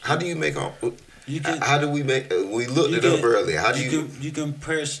 How do you make almond? How do we make? We looked it up earlier. How do you? You can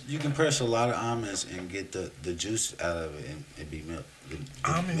press a lot of almonds and get the juice out of it and it be milk.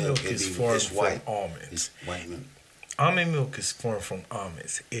 Almond milk is formed from almonds. It's white milk. Almond milk is formed from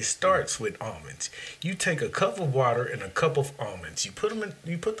almonds. It starts with almonds. You take a cup of water and a cup of almonds. You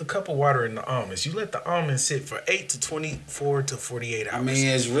put the cup of water in the almonds. You let the almonds sit for 8 to 24 to 48 hours. I mean,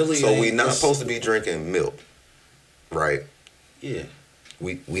 it's really so we're not supposed to be drinking milk, right? Yeah.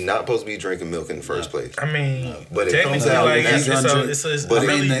 We not supposed to be drinking milk in the first place. I mean, but it comes out like that's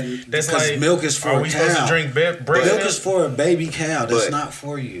like milk is for a cow. Are we supposed to drink breast milk? Milk is for a baby cow. That's not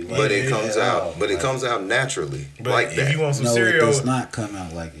for you. Like, but it comes out. But it comes out naturally, like that. If you want some cereal, it does not come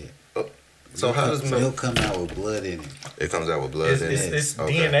out like it. So how does milk come out with blood in it? It comes out with blood in it. It's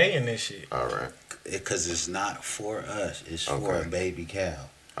DNA in this shit. All right. Because it's not for us. It's for a baby cow.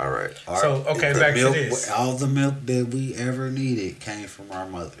 All right. So, back to this. All the milk that we ever needed came from our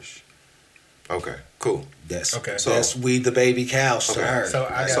mothers. Okay, cool. That's okay. So that's we the baby cows to her. So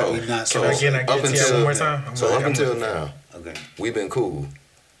I got one more time. So up until now, okay, we've been cool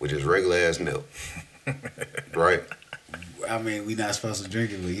with just regular ass milk, right? I mean, we not supposed to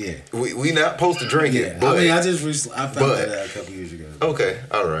drink it, but yeah, we not supposed to drink it. But I mean, I found that out a couple years ago. Okay,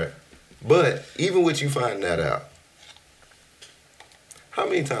 all right. But even with you finding that out, how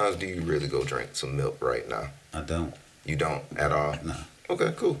many times do you really go drink some milk right now? I don't. You don't at all? No.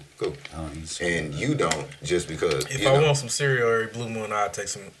 Okay, cool. I don't eat cereal. And you don't just because. If I want some cereal every blue moon, I'll take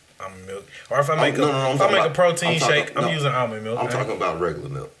some almond milk. Or if I make a protein shake, I'm using almond milk. I'm talking about regular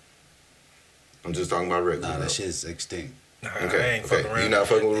milk. I'm just talking about regular milk. Nah, that shit's extinct. Nah, okay, I ain't fucking around. You're not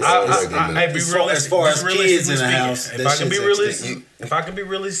fucking with regular milk. I'd be realistic. As far as kids in the house, if I can be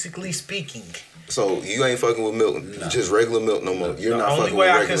realistically speaking. So you ain't fucking with milk, just regular milk no more. You're not fucking with regular milk.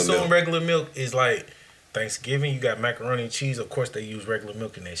 The only way I consume regular milk is like Thanksgiving. You got macaroni and cheese. Of course, they use regular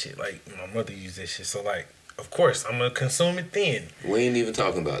milk in that shit. Like my mother used that shit. So like, of course, I'm gonna consume it then. We ain't even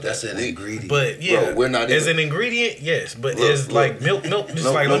talking about that. That's an ingredient. But yeah, bro, we're not even, as an ingredient, yes. But as like milk. Just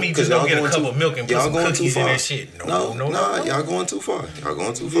like let me just go get a cup of milk and put some cookies in that shit. No, y'all going too far. Y'all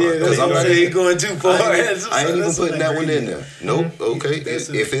going too far. Because I'm saying going too far. I ain't even putting that one in there. Nope. Okay.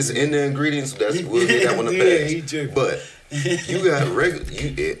 If it's in the ingredients, we'll get that one to pass. But you got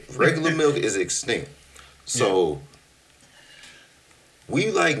regular milk is extinct. So we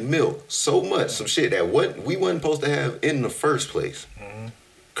like milk so much, some shit that we wasn't supposed to have in the first place. Mm-hmm.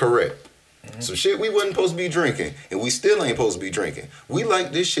 Correct. Mm-hmm. Some shit we wasn't supposed to be drinking, and we still ain't supposed to be drinking. We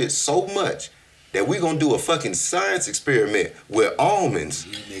like this shit so much that we gonna do a fucking science experiment with almonds.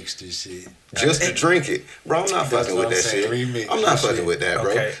 You mix this shit. Just to drink it. Bro, I'm not fucking with that shit. I'm not fucking with that,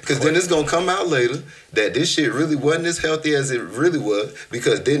 bro. Because then it's gonna come out later that this shit really wasn't as healthy as it really was.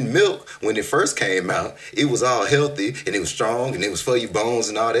 Because then milk, when it first came out, it was all healthy and it was strong and it was for your bones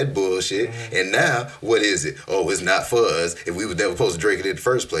and all that bullshit. Mm-hmm. And now, what is it? Oh, it's not for us if we were never supposed to drink it in the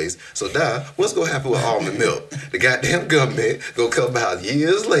first place. So now, what's gonna happen with almond milk? The goddamn government gonna come out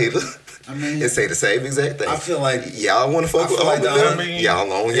years later and say the same exact thing. I feel like y'all want to fuck with almond milk.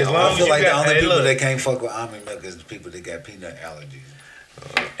 Y'all on y'all. I feel like the only people that can't fuck with almond milk is the people that got peanut allergies.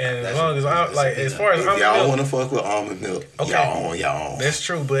 And as long as as far as y'all want to fuck with almond milk, y'all on. That's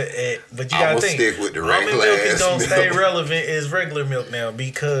true, but you gotta think. Stick with the regular almond milk is gonna stay relevant as regular milk now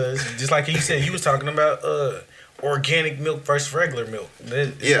because just like you said, you was talking about organic milk versus regular milk.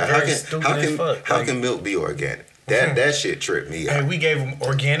 How can milk be organic? That shit tripped me out. And we gave them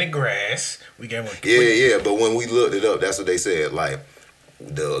organic grass. We gave them. Yeah. But when we looked it up, that's what they said. Like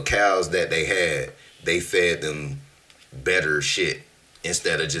the cows that they had, they fed them better shit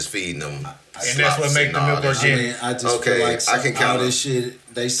instead of just feeding them. And that's what make the milk organic. I mean, I just feel like I can count all this shit.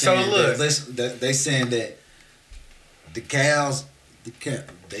 They saying they saying that the cows,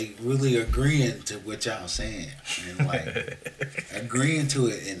 they really agreeing to what y'all saying and like agreeing to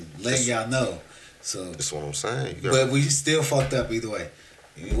it and letting y'all know. So that's what I'm saying. But we still fucked up either way.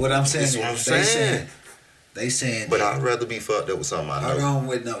 What I'm saying is they saying. But I'd rather be fucked up with something I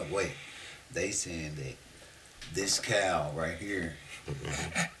know. Wait. They saying that this cow right here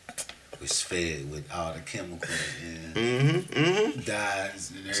was fed with all the chemicals and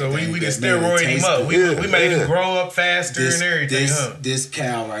dyes and everything. So we just steroid him up. We made him grow up faster and everything. This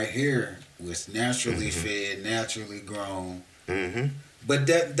cow right here was naturally fed, naturally grown. But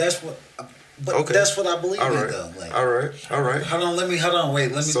that's what. But that's what I believe in, though. Like, all right. Hold on.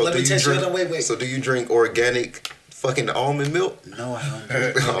 Wait. Let me test you. Wait. So do you drink organic fucking almond milk? No, I don't.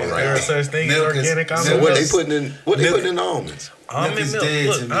 All right. There are such things as organic almond milk. So what they putting in the almonds? Almond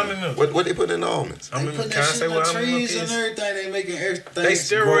milk. Almond milk. What they putting in the almonds? They putting that shit in the trees and everything. They making everything. They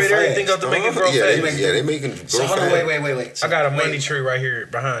steroid everything up to make it grow fast. They making grow fast. Hold on, wait. So I got a money tree right here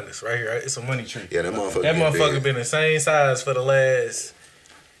behind us. Right here, it's a money tree. Yeah, that motherfucker been the same size for the last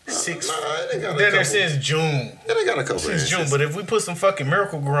 6. Been there since June. Yeah, they got a couple. Since June, but if we put some fucking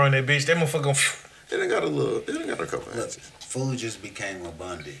Miracle Grow on that bitch, that motherfucker. They got a couple. Look, food just became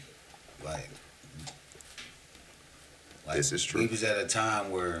abundant. Like this is true. We was at a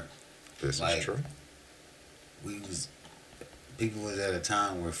time where this is true. People was at a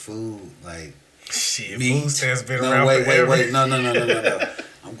time where food like shit. Meat, food stamps been around forever. Wait. No.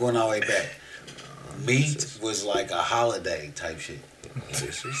 I'm going all the way back. Meat was like a holiday type shit.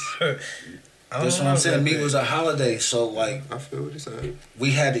 That's what I'm saying. Meat was a holiday, so like I feel what you're saying.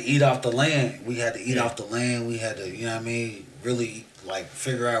 We had to eat off the land. We had to, you know what I mean, really like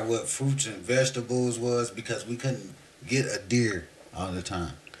figure out what fruits and vegetables was because we couldn't get a deer all the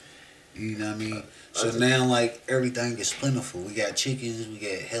time. You know what I mean? So now like everything is plentiful. We got chickens, we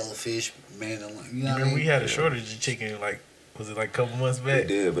got hella fish, man. You know what I mean? We had a shortage of chicken like. Was it like a couple months back? We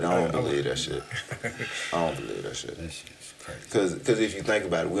did, but I don't believe that shit. I don't believe that shit. That shit's crazy. Because if you think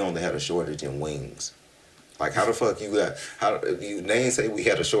about it, we only had a shortage in wings. Like, how the fuck you got... They ain't say we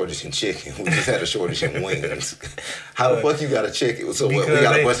had a shortage in chicken. We just had a shortage in wings. How the fuck you got a chicken? So what, we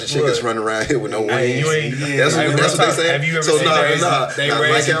got a bunch of chickens running around here with no wings? That's what they say. Have you ever seen that? They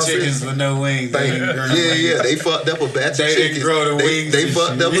raising chickens with no wings. Yeah. They fucked up a batch of chickens. Grow the wings. They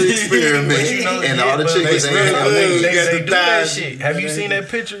fucked up an experiment. And all the chickens ain't had wings. They do that shit. Have you seen that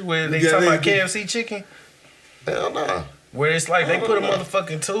picture where they talking about KFC chicken? Hell no. Where it's like they put a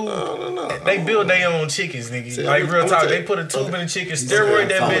motherfucking tube. They build their own chickens, nigga. See, like real talk, they put a tube in the chicken, steroid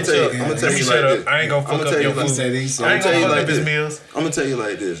that bitch up. I'm gonna tell you like this. I ain't gonna fuck up your food. I ain't gonna fuck up his meals. I'm gonna tell you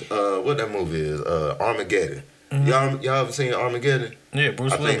like this. What that movie is? Armageddon. Y'all ever seen Armageddon? Yeah,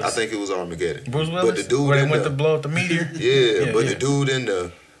 Bruce Willis. I think it was Armageddon. Bruce Willis. But the dude where they went to blow up the meteor. Yeah, but the dude in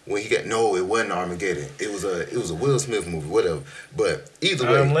the when he got it wasn't Armageddon. It was a Will Smith movie, whatever. But either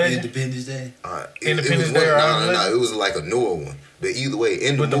way, Independence Day. Independence Day. No, it was like a newer one. But either way,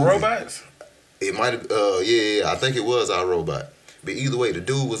 in the movie, with the robots, it might have. I think it was our robot. But either way, the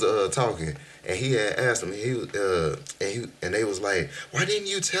dude was talking, and he had asked him. And they was like, "Why didn't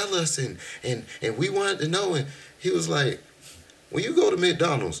you tell us?" And we wanted to know. And he was like, "When you go to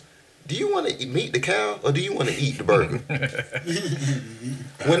McDonald's, do you want to meet the cow or do you want to eat the burger?"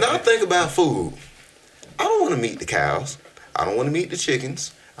 When I think about food, I don't want to meet the cows. I don't want to meet the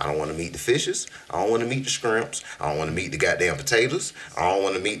chickens. I don't want to meet the fishes. I don't want to meet the shrimps. I don't want to meet the goddamn potatoes. I don't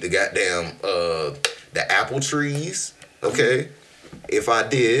want to meet the goddamn the apple trees. Okay? If I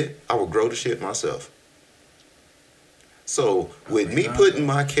did, I would grow the shit myself. So with me putting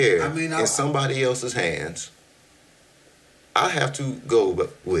my care in somebody else's hands, I have to go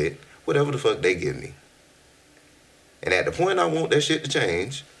with whatever the fuck they give me. And at the point I want that shit to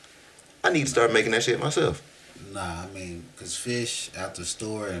change, I need to start making that shit myself. Nah, because fish out the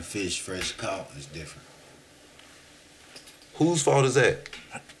store and fish fresh caught is different. Whose fault is that?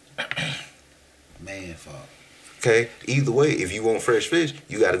 Man fault. Okay, either way, if you want fresh fish,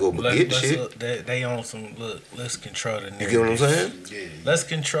 you got to go get the shit. They on some, let's control the narrative. You get what I'm saying? Yeah. Let's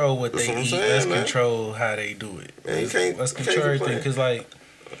control what they eat. Let's control how they do it. Man, let's control everything. Because,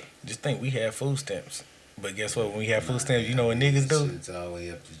 just think, we have food stamps. But guess what? When we have food stamps, you know what niggas do? It's all the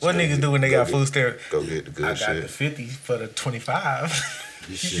way up to what niggas do when they got food stamps? Go get the good shit. I got the 50 for the 25.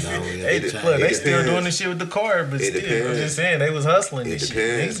 This shit always they still doing this shit with the car, but still, I'm just saying they was hustling this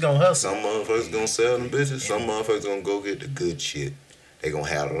shit. He's gonna hustle. Some motherfuckers gonna sell them bitches. Some motherfuckers gonna go get the good shit. They gonna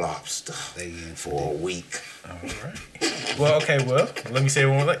have lobster for a week. All right. Well, okay. Well, let me say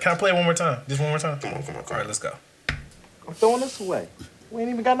one more. Can I play it one more time? Just one more time. Come on. All right, let's go. I'm throwing this away. We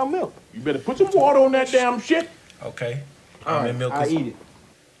ain't even got no milk. You better put some water on that damn shit. Okay. Almond milk. I eat it.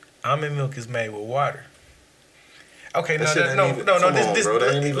 Almond milk is made with water. Okay, no.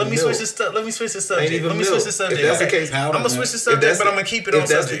 Let me switch the subject. Let me switch the subject. If that's the case, I'm gonna switch the subject, but I'm gonna keep it on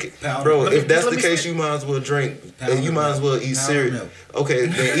subject. Bro, if that's the case, you might as well drink. You might as well eat cereal. Okay,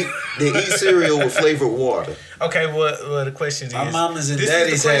 then eat cereal with flavored water. Okay, well the question is, my mamas and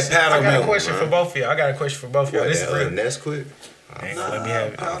daddies had powder milk. I got a question for both of y'all. This is real. Nesquik. Let me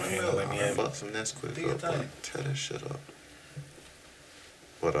have it. Let me have it. Some Nesquik. Tear that shit up.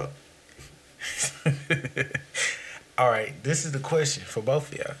 What up? All right, this is the question for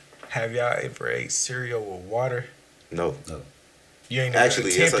both of y'all. Have y'all ever ate cereal with water? No. You ain't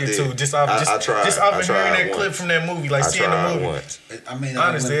actually attempted to just off hearing that clip from that movie, like seeing the movie. Once. I mean,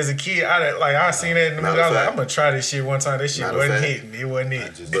 honestly, as a kid, I seen that in the movie. I was like, I'm gonna try this shit one time. That shit wasn't hitting. It wasn't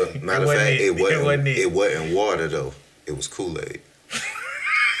it. But matter of fact, it wasn't water though. It was Kool-Aid.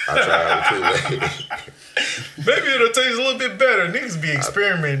 I tried with Kool-Aid. Maybe it'll taste a little bit better. Niggas be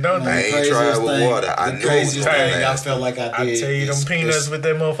experimenting, don't they? I ain't tried with water. I know it was thing I felt like I did. I tell you, them peanuts with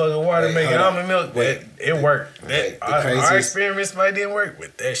that motherfucking water making almond milk, it worked. Our experiments might didn't work,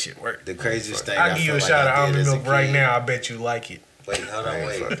 but that shit worked. The craziest thing I'll give you a shot of almond milk right now. I bet you like it. Wait, hold on,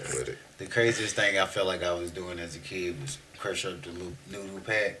 wait. The craziest thing I felt like I was doing as a kid was crush up the noodle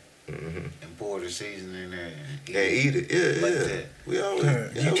pack. And pour the seasoning in there and eat it. Yeah. That. We always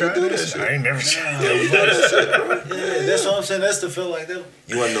you try do that shit. I ain't never tried. Yeah, we do that shit, bro. Yeah, that's what I'm saying. That's the feel like that.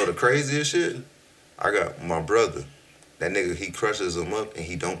 You wanna know the craziest shit? I got my brother. That nigga, he crushes them up and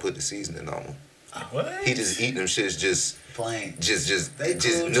he don't put the seasoning on them. What? He just eat them shits just plain. Just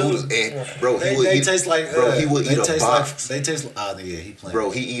noodles and bro. He would eat a box. They taste like he plain.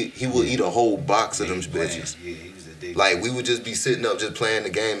 Bro, he will eat a whole box of them bitches. Yeah, he was addicted. Like we would just be sitting up just playing the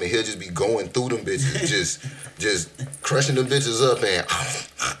game and he'll just be going through them bitches, just crushing them bitches up and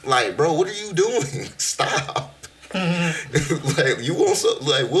like, bro, what are you doing? Stop. Like you want something?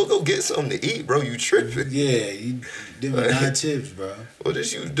 Like we'll go get something to eat, bro. You tripping? Yeah, you them 9 chips, bro. What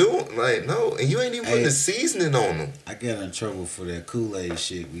is you doing? Like no, and you ain't even putting the seasoning on them. I got in trouble for that Kool-Aid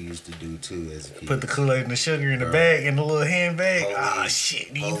shit we used to do too as a kid. Put the Kool-Aid and the sugar in the bag in the little handbag.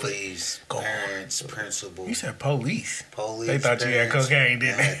 Shit, police, parents, principal. You said police. Police. They thought you had cocaine,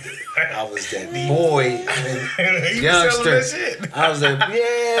 didn't they? I was that boy, youngster. I was that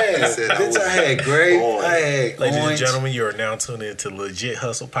bitch. I had grape. I had Ladies and gentlemen, you are now tuned into Legit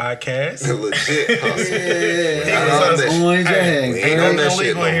Hustle Podcast. Legit Hustle. Orange ain't on that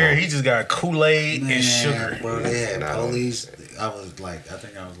shit no here. He just got Kool-Aid and sugar. Bro, they had police. I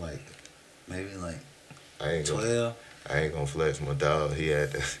think I was like, maybe like 12. I ain't gonna flex my dog. He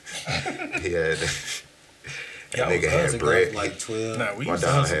had that nigga had bread. Like 12. Nah, we used to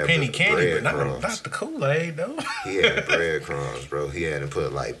have some penny candy, but not the Kool-Aid though. He had breadcrumbs, bro. He had to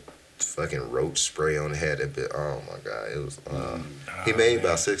put like fucking roach spray on the head. That bit. Oh my god, it was. He made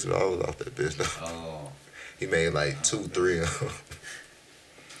about $6 off that bitch though. Oh. He made like 2-3 of them.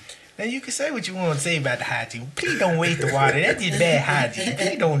 Now you can say what you want to say about the hygiene. Please don't waste the water. That's just bad hygiene.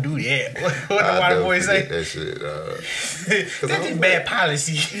 Please don't do that. What the water boy say? That shit. That's just bad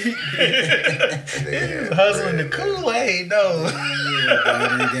policy. Hustling the Kool-Aid though.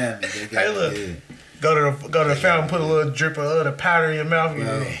 Hey look. Go to the fountain, put a little drip of other powder in your mouth,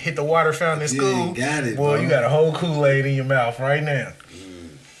 and hit the water fountain in school. Got it, boy, you got a whole Kool-Aid in your mouth right now.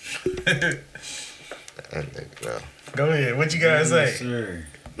 Go ahead. What you guys say? Sir.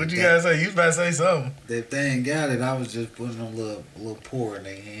 What you guys say? You was about to say something. If they ain't got it, I was just putting a little pour in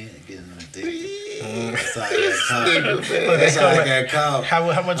their hand and getting them addicted. That's how I got caught.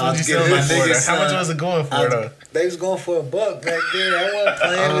 How much was you selling it for? How much was it going for though? They was going for $1 back there. I wasn't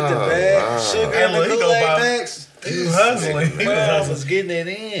playing with the bag. Sugar and the Kool-Aid packs. He was hustling. I was getting it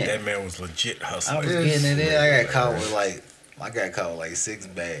in. That man was legit hustling. I was getting it in. I got caught with like 6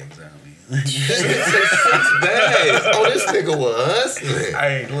 bags on me. 6 bags? Oh, this nigga was hustling.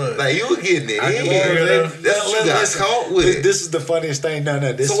 Hey, look. Like, you were getting it in. That's what you got caught with. This is the funniest thing. No.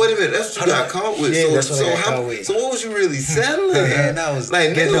 So, wait a minute. That's what you got caught with. Yeah, that's what I got caught with. So, what was you really selling? Man, I was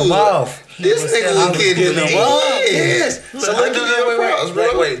like, getting them off. This nigga was getting them off. Yes. So,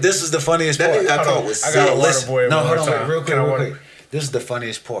 wait. This is the funniest part. That nigga got caught with I got a water boy. No, hold on. Real quick. This is the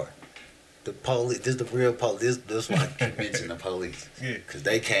funniest part. The police, this the real police. This why I keep mentioning the police. Yeah. Cause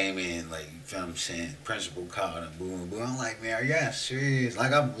they came in like, you feel what I'm saying? Principal called and boom, boom. I'm like, man, are y'all serious?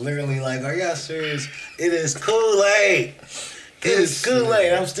 Like, I'm literally like, are y'all serious? It is Kool-Aid. It is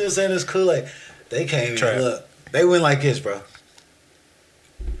Kool-Aid. I'm still saying it's Kool-Aid. They came in, look, they went like this, bro.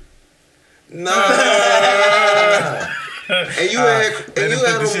 Nah. And you had them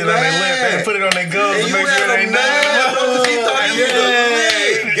mad. They put it on their gums and to make sure they mad, bro. He thought he was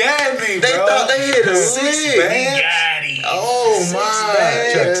got me, They bro. thought they hit a lick. got him. Oh my!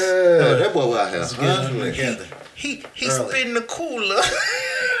 Yeah. That boy out here. He spitting the cooler.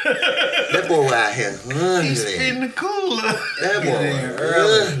 That boy out here. He spitting the cooler. That boy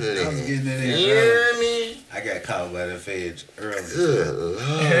early. I was getting it in You hear me? I got caught by the feds early.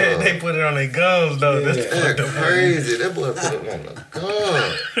 They put it on their gums though. Yeah, that's crazy. That boy put it on the gum.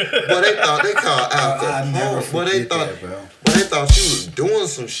 Boy, they thought they called alcohol. I never forget that, bro. Boy, they thought she was doing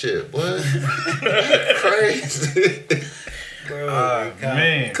some shit, boy. Crazy. Bro,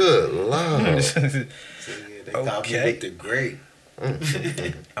 man. Good Lord. So, yeah, they called me with the great.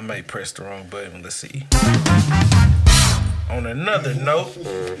 I may press the wrong button. Let's see. On another note,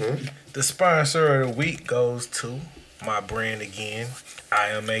 the sponsor of the week goes to my brand again,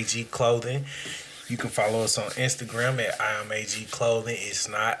 IMAG Clothing. You can follow us on Instagram at IMAG Clothing. It's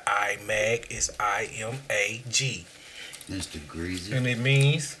not IMAG, it's IMAG. Mr. Greasy. And it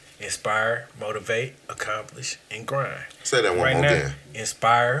means inspire, motivate, accomplish, and grind. Say that one more again.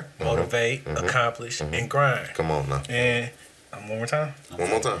 Inspire, motivate, accomplish, and grind. Come on now. And one more time. One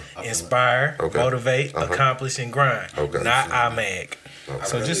more time. Inspire, motivate, accomplish, and grind. Okay. Not IMAG. Okay.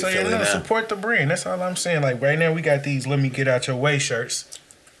 So just so you know, support the brand. That's all I'm saying. Like right now, we got these "Let Me Get Out Your Way" shirts.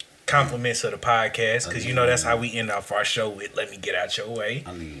 Compliments of the podcast, because you know that's how we end off our show with "Let Me Get Out Your Way."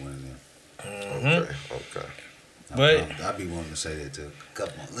 I need one of them. Okay. But I'll be wanting to say that too. Come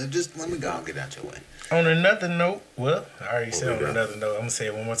on, let me go and get out your way. On another note, well, I already said on another note. I'm gonna say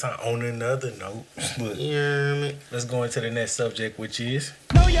it one more time. On another note, look, let's go into the next subject, which is.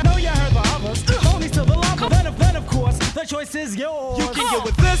 No, you heard the others. Only to the lava. Then of course, the choice is yours. You can get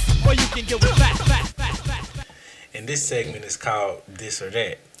with this, or you can get with that. And this segment is called This or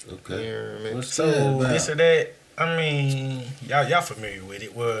That. Okay. So this or that. I mean, y'all familiar with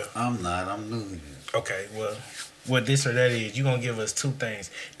it? Well, I'm not. I'm new. Okay. Well, what this or that is, you're going to give us two things.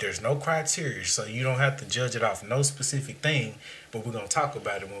 There's no criteria, so you don't have to judge it off no specific thing, but we're going to talk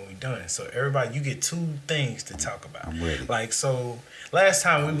about it when we're done. So everybody, you get two things to talk about. I'm ready. Like, so last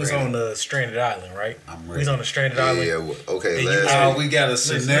time we was on the stranded island, right? I'm ready. We was on the stranded island. Yeah, okay. We got a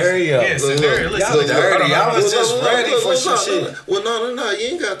scenario. Yeah, scenario. Listen, dirty. I was just ready for some shit. Well, no. You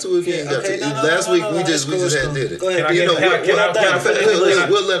ain't got to if you ain't got to. Last week we just had did it. Go ahead.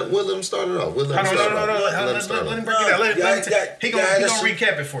 We'll let him start it off. Let him break it out. He gonna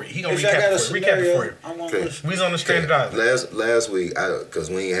recap it for you. He gonna recap it for you. Okay. We was on the stranded island. Last week, because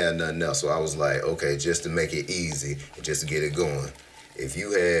we ain't had nothing else, so I was like, okay, just to make it easy, just to get it going. If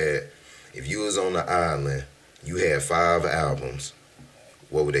you was on the island, you had 5 albums,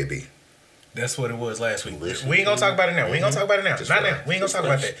 what would they be? That's what it was last week. We ain't gonna talk about it now. We ain't gonna talk about it now. Not now. We ain't gonna talk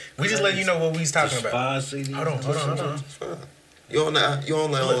about that. We just letting you know what we was talking about. 5 CDs. Hold on. You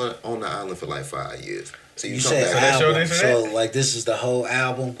on the island for like 5 years. So you said album. So like this is the whole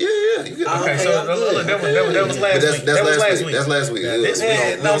album. Yeah. Okay, so look, that was last week. That's last week. No.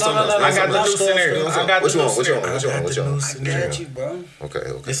 I got the new scenario. Which one? I got you, bro. Okay.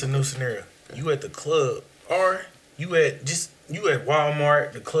 It's a new scenario. You at the club, or you at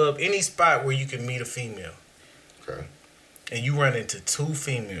Walmart, the club, any spot where you can meet a female. Okay. And you run into 2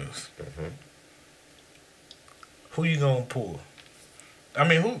 females. Who you gonna pull? I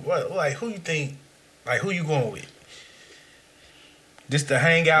mean, who you think? Like, who you going with? Just to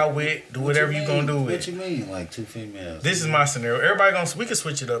hang out with, do whatever you gonna do with. What you mean, like 2 females? This is my scenario. We can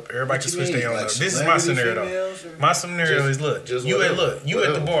switch it up. Everybody can switch their own up. This is my scenario though. My scenario is you at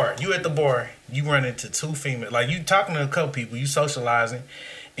the bar. You run into 2 females. Like, you talking to a couple people, you socializing,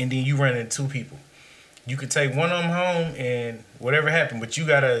 and then you run into 2 people. You could take one of them home and whatever happened, but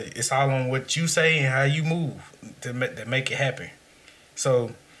it's all on what you say and how you move to make it happen.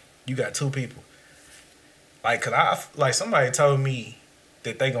 So you got 2 people. Like, somebody told me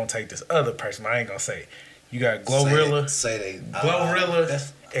that they gonna take this other person. I ain't gonna say it. You got Glorilla,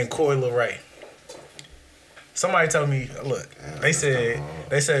 Glorilla, and Coi Leray. Somebody told me, look, they said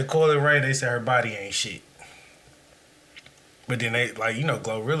Coi Leray, they said her body ain't shit. But then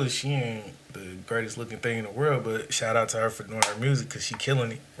Glorilla, she ain't the greatest looking thing in the world, but shout out to her for doing her music because she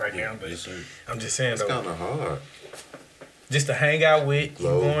killing it right now. But I'm just saying, it's kind of hard. Just to hang out with. You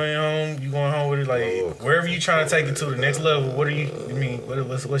going home with it, like wherever you trying to take it to the next level. What are you? I mean,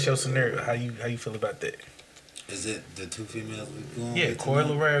 what's your scenario? How you feel about that? Is it the two females we going? Yeah, Coy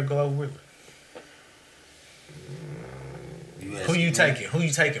Leray or Glorilla. Who you taking? Who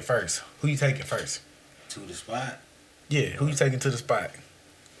you taking first? Who you taking first? To the spot. Yeah, who you taking to the spot?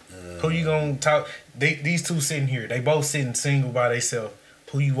 Who you gonna talk? These two sitting here. They both sitting single by themselves.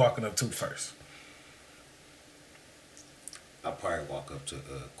 Who you walking up to first? I'll probably walk up to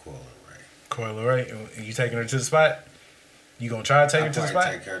Coy Leray. Coy Leray, and you taking her to the spot? You gonna try to take her to the spot?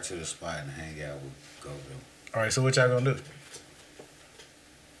 I'll take her to the spot and hang out with Gorilla. All right, so what y'all gonna do?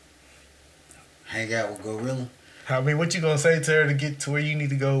 Hang out with Gorilla? I mean, what you gonna say to her to get to where you need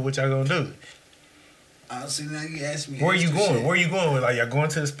to go? What y'all gonna do? See, now you ask me. Where you going? Shit. Where you going? Like y'all going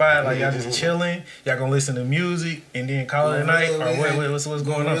to the spot? Like y'all just chilling? Y'all gonna listen to music and then call it a night? Or what's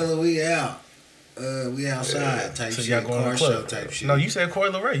going on? Gorilla, we out. We outside type so shit. Y'all going car to club. show type shit. No, you said Coy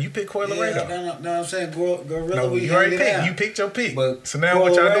Leray. You picked Coy Leray though. No, I'm saying Gorilla. No, we you already picked. Out. You picked your pick. But so now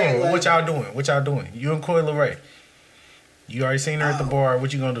what y'all doing? Like, what y'all doing? You and Coy Leray. You already seen her at the bar.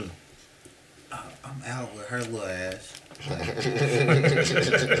 What you gonna do? I'm out with her little ass. Like,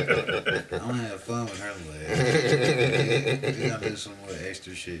 I'm gonna have fun with her little ass. We gonna do some more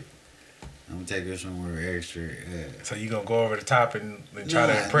extra shit. I'm gonna take her somewhere extra. So you gonna go over the top and try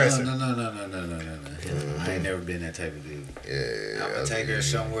to impress her? No. I ain't never been that type of dude. Yeah, I'm gonna take her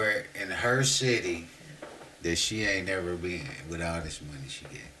somewhere in her city that she ain't never been with all this money she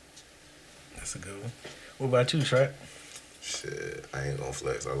get. That's a good one. What about you, Trap? Shit, I ain't gonna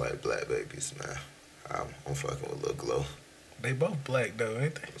flex. I like black babies, man. I'm fucking with Lil Glow. They both black though,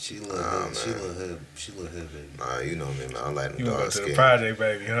 ain't they? She look hood, baby. Nah, you know me, man. I like them dark skin. You to the project,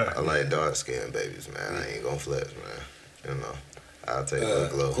 baby, huh? I like dark skin babies, man. I ain't gonna flex, man. You know, I'll take Lil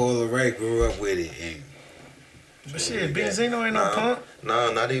Glow. Coy Leray grew up with it, and but shit, Benzino ain't no punk.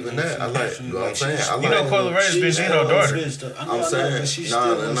 No, not even that. I like, you know what I'm saying? You know Coy Leray is Benzino's daughter. I'm saying,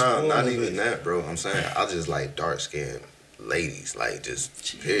 not even that, bro. I'm saying, I just like dark skinned ladies, like just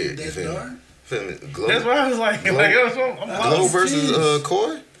period. You feel me? Glow. That's what I was like. Glow versus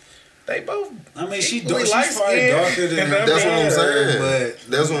Coy. They both. I mean, she's probably darker than her. That's what I'm saying. But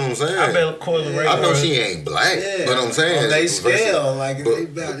that's what I'm saying. I bet Coy Leray. I know she ain't black, but I'm saying they scale like they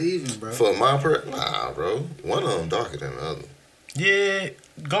about even, bro. For my nah, bro. One of them darker than the other. Yeah,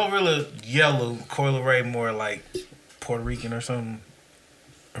 Gorilla yellow, Coy Leray more like Puerto Rican or something.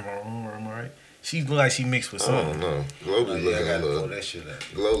 Am I wrong or am I right? She look like she mixed with something. I don't know. Glow looking a little. That shit up.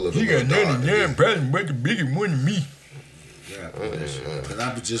 Glow looking. You got 99 problems, but the bigger one than me. Yeah, that shit up. Cause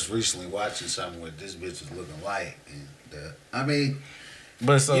I was just recently watching something where this bitch was looking white, and I mean,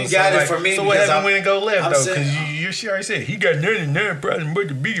 but so you got it for me. So what happened when it go left though? Because she already said he got 99 problems, but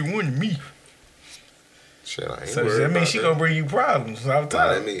the bigger one than me. Shit, I ain't so worried that means she gonna bring you problems all the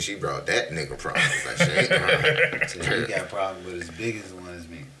time. That means she brought that nigga problems. Like she ain't so he got problems with as big as the one as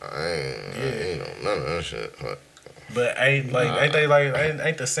me. I ain't know none of that shit. But ain't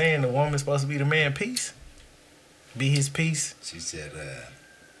the saying the woman's supposed to be the man piece? Be his piece? She said,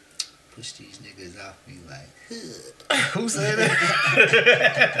 push these niggas off me like, who said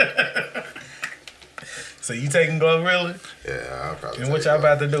that? So you taking Glorilla? Yeah, I'll probably. And what y'all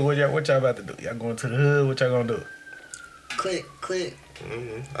about to do? What y'all about to do? Y'all going to the hood? What y'all gonna do? Click.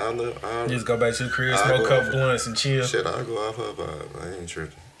 I'll just go back to the crib, smoke a couple blunts and chill. Shit, I'll go off her vibe. I ain't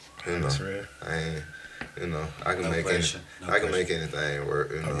tripping. You know, that's real. I ain't. You know, I can make anything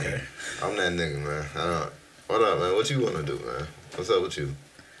work. You know, okay. I'm that nigga, man. What up, man? What you wanna do, man? What's up with you?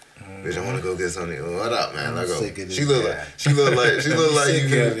 Bitch, I wanna go get something. What up, man? I go. She look like you.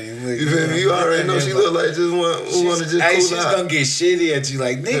 You feel me? You already know she look like just wanna just cool out. She's gonna get shitty at you,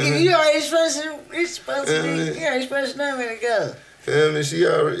 like nigga. You already supposed to know where to go. Feel me? She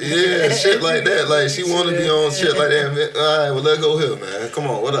already, shit like that. Like, she want to be on shit like that. Man. All right, well, let's go here, man. Come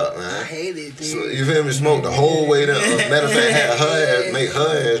on, what up, man? I hate it, dude. So, you feel me? Smoke the whole way down. Matter of fact, make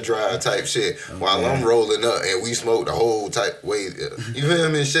her ass dry type shit while I'm rolling up and we smoke the whole type way. You feel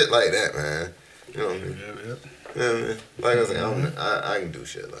me? Shit like that, man. You know what I mean? Yep. You know what I mean? Like I said, I can do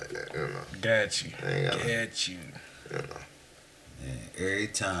shit like that, you know. Got you. Got you. You know. Yeah, every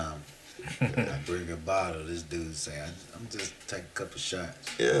time I bring a bottle, this dude say, I'm just taking a couple shots.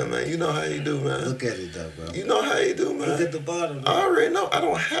 Yeah, man. You know how you do, man. Look at it, though, bro. You know how you do, man. Look at the bottle, though. I already know. I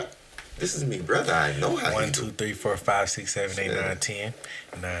don't have... This is me, brother. I know how 1, 2, 3, 4, 5, 6, 7, 8, 9, 10,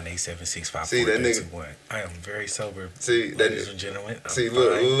 9, 8, 7, 6, 5, 4, 3, 2, 1. I am very sober. See, ladies and gentlemen.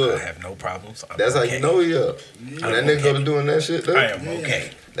 Look. I have no problems. That's how you know he up. When that nigga go to doing that shit, though, I am okay.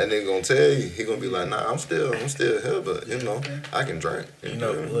 That nigga gonna tell you, he gonna be like, nah, I'm still here, but you know, I can drink. You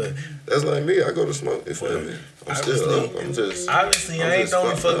know, look. That's like me. I go to smoke. You feel me? I'm still up. Obviously, I ain't the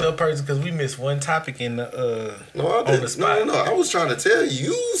only fucked up person because we missed one topic in the No, I didn't. No. I was trying to tell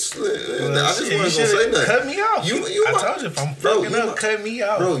you. I just wasn't gonna say nothing. Cut me off. I told you if I'm fucking up, cut me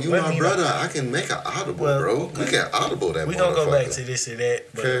off. Bro, you my brother. I can make an audible, bro. We can audible that. We gonna go back to this or that,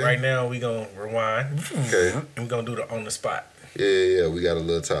 but right now we gonna rewind. Okay. And we gonna do the on the spot. Yeah, we got a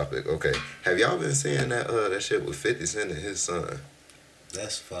little topic. Okay. Have y'all been seeing that shit with 50 Cent and his son?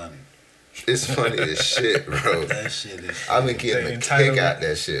 That's funny. It's funny as shit, bro. That shit is. I've been getting a kick out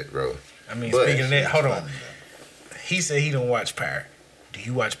that shit, bro. I mean, speaking of that, hold on. He said he don't watch Power. Do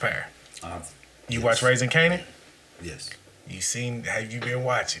you watch Power? You watch Raising Kanan? Yes. Have you been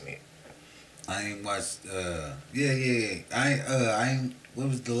watching it? I ain't watched. Yeah. I ain't. What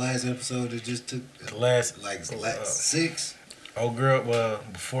was the last episode that just took? The last 6. Oh, girl. Well,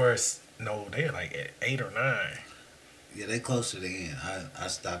 before they're like at 8 or 9. Yeah, they close to the end. I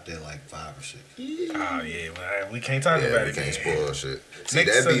stopped at like 5 or 6. Oh yeah, well, we can't talk about it. We can't spoil shit. See,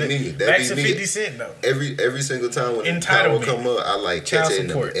 Next, that be me. That back be to me. 50 Cent though. Every single time when the power come up, I like catch it in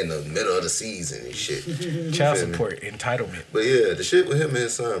the middle of the season and shit. Child support entitlement. But yeah, the shit with him and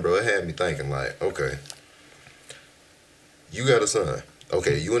his son, bro, it had me thinking like, okay, you got a son.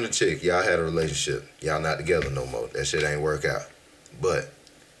 Okay, you and the chick, y'all had a relationship. Y'all not together no more. That shit ain't work out. But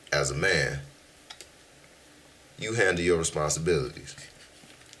as a man, you handle your responsibilities.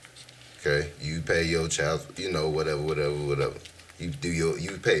 Okay? You pay your child, whatever. You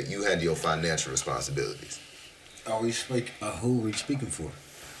handle your financial responsibilities. Who are we speaking for?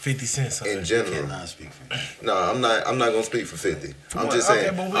 50 Cent, son. In general. You cannot speak for him. No, I'm not gonna speak for 50. I'm just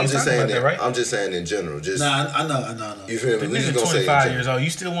saying in general. Just I know. You feel me? The nigga 25 years old. You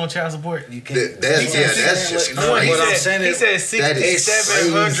still want child support? You can't. That's just crazy. What I'm saying is, he said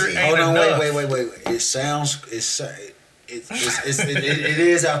 6,700 ain't enough. Wait. It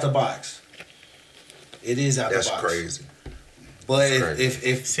is out the box. It is out the box. That's crazy. But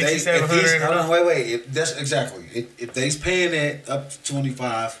that's exactly. If they's paying it up to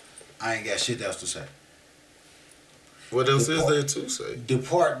 25, I ain't got shit else to say. What else is there to say? The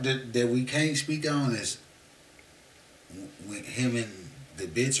part that we can't speak on is with him and the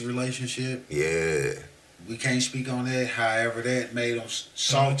bitch relationship. Yeah. We can't speak on that. However, that made him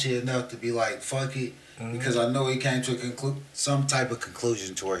salty enough to be like, fuck it. Because I know he came to some type of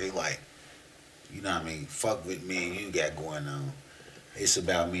conclusion to where he like, you know what I mean, fuck with me and you got going on. It's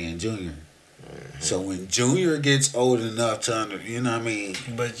about me and Junior. So when Junior gets old enough to get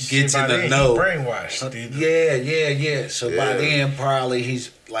to the know, brainwashed. Yeah. So by then, probably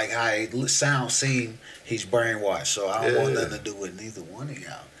he's like, he's brainwashed. So I don't want nothing to do with neither one of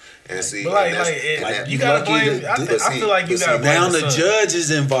y'all. And see, you gotta blame. I feel like you gotta blame. Now the judge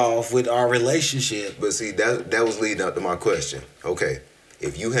is involved with our relationship. But see, that was leading up to my question. Okay,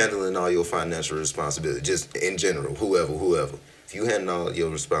 if you handling all your financial responsibilities, just in general, whoever, if you handle all your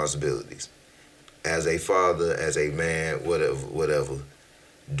responsibilities, as a father, as a man, whatever,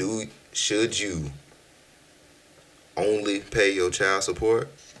 should you only pay your child support,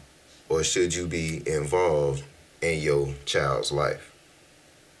 or should you be involved in your child's life?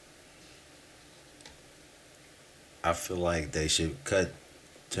 I feel like they should cut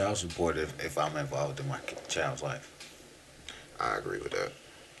child support if I'm involved in my child's life. I agree with that.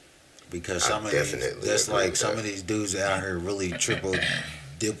 Because some of these dudes out here really triple,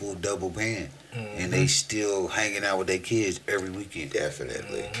 double paying. And they still hanging out with their kids every weekend.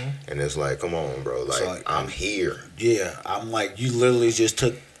 Definitely. And it's like, come on, bro. Like, so I'm here. Yeah. I'm like, you literally just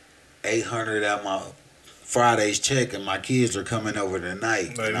took $800 out my Friday's check and my kids are coming over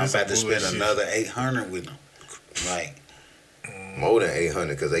tonight. And I'm about to spend another $800 with them. Like, more than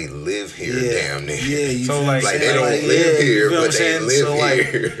 800 because they live here damn near. Yeah, so like they don't live here, but they live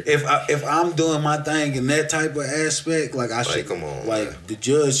here. If I'm doing my thing in that type of aspect, like I should, come on, like the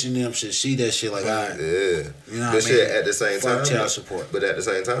judge and them should see that shit. Like, you know what I mean? At the same time, child support. But at the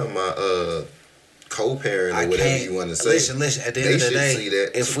same time, my co-parent or whatever you want to say. Listen. At the end of the day,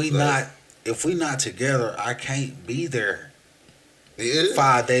 if we not together, I can't be there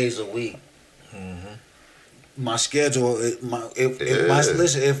 5 days a week. My schedule, if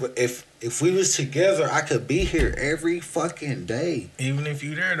we was together, I could be here every fucking day. Even if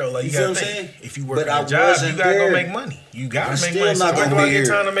you there though, like you feel gotta think, if you work a job, you gotta go make money. You gotta make money. Not gonna be here.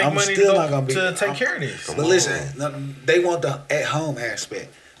 Time to make money to take care of this. But listen, they want the at home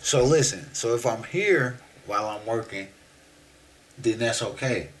aspect. So listen. So if I'm here while I'm working, then that's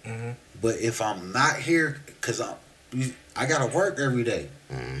okay. Mm-hmm. But if I'm not here, cause I gotta work every day.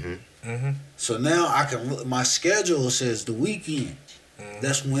 Mm-hmm. Mm-hmm. So now my schedule says the weekend. Mm-hmm.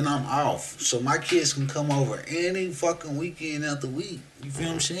 That's when I'm off. So my kids can come over any fucking weekend out the week. You feel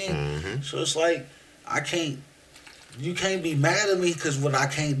what I'm saying? Mm-hmm. So it's like, you can't be mad at me because what I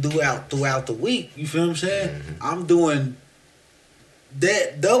can't do throughout the week. You feel what I'm saying? Mm-hmm. I'm doing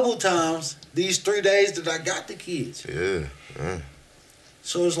that double times these 3 days that I got the kids. Yeah.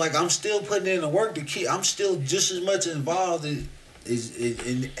 So it's like I'm still putting in the work. I'm still just as much involved in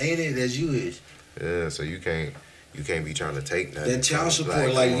it as you is. Yeah. So you can't be trying to take nothing. That child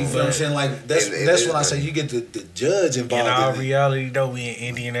support, like, you feel what I'm saying? Like, that's when I say you get the judge involved. In all reality, though, we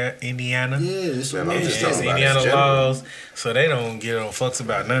in Indiana. Yeah, it's Indiana laws, so they don't give no fucks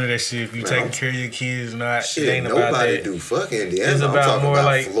about none of that shit. If you taking care of your kids, not shit, it ain't about that. Nobody do fuck Indiana. It's about more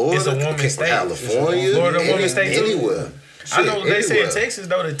like Florida, it's a woman's state. California, Florida, woman's state too. Anywhere. Shit, I know they say in Texas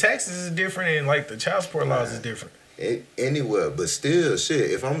though, the taxes is different and like the child support laws is different. Anywhere, but still,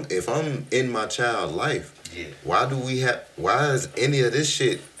 shit. If I'm in my child life. Yeah. Why is any of this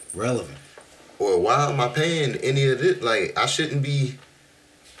shit relevant? Or why am I paying any of this? Like, I shouldn't be.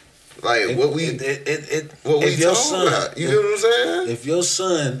 Like, what we talking about? You know what I'm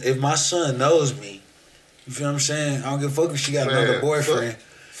saying? If my son knows me, you feel what I'm saying? I don't give a fuck if she got another boyfriend.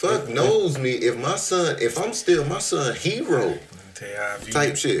 Fuck knows me. If I'm still my son hero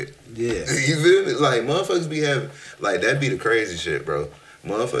type shit. Yeah. You feel me? Like, motherfuckers be having, like, that be the crazy shit, bro.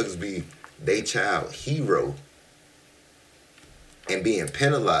 Motherfuckers be they child hero and being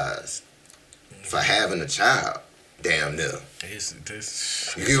penalized for having a child. Damn near. You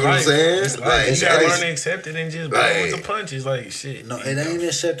get what I'm saying? It's like, you gotta learn to accept it and just blow with the punches. Like, shit. No, it ain't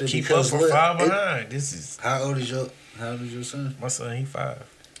accepted. Keep up or fall behind. This is. How old is your son? My son, he 5.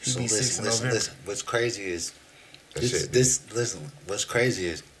 He be 6 in November. Listen. What's crazy is what's crazy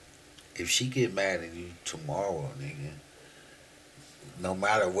is if she get mad at you tomorrow, nigga, no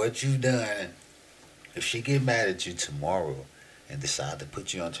matter what you done, if she get mad at you tomorrow and decide to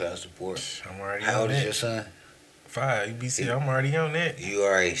put you on child support, I'm already how old is your son? 5. I'm already on that. You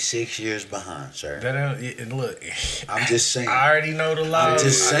are 6 years behind, sir. Look, I'm just saying. I already know the law. I'm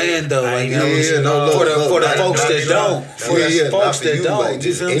just saying though, like, for the folks that don't, for the folks that don't, like,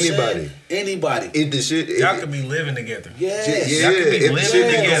 just anybody. If the shit, y'all could be living together. Yes. Y'all could be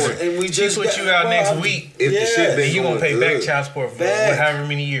living together. And we just put you out next week. If the shit been you gonna pay back child support for however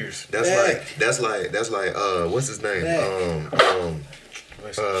many years. That's like what's his name?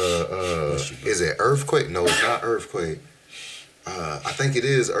 Is it Earthquake? No, it's not Earthquake. I think it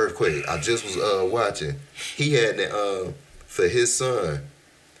is Earthquake. I just was watching. He had for his son.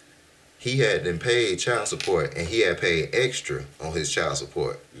 He had them paid child support, and he had paid extra on his child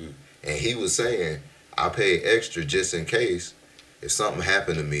support. And he was saying, "I paid extra just in case if something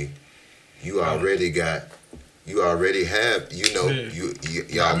happened to me. You already have. Y'all are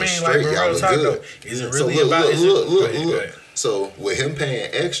straight. Like, y'all are good." Is it really look. So with him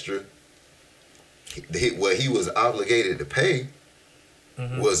paying extra, what he was obligated to pay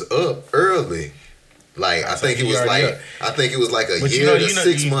was up early. Like I think it was like a year to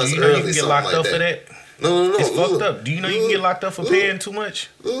 6 months early. You can get locked up for that. No. It's fucked up. Do you know you can get locked up for paying too much?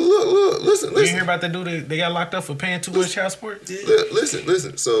 Look, listen. You hear about that dude? They got locked up for paying too much child support.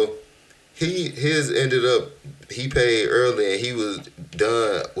 Listen. So his ended up. He paid early and he was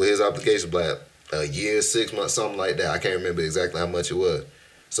done with his obligation like a year, 6 months, something like that. I can't remember exactly how much it was.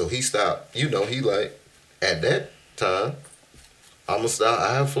 So he stopped. He like at that time, I'm gonna stop.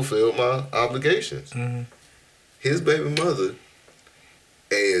 I have fulfilled my obligations. Mm-hmm. His baby mother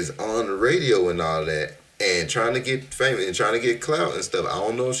is on the radio and all that, and trying to get famous and trying to get clout and stuff. I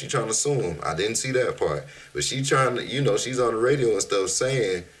don't know if she's trying to sue him. I didn't see that part, but she trying to, she's on the radio and stuff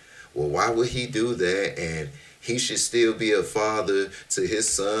saying, well, why would he do that? And he should still be a father to his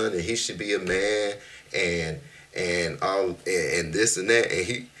son, and he should be a man, and all and this and that.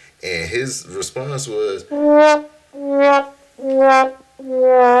 And his response was,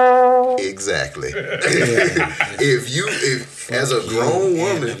 exactly. if as a grown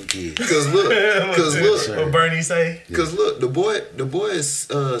woman, because look, what Bernie say? Because look, the boy is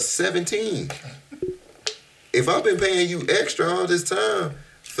 17. If I've been paying you extra all this time,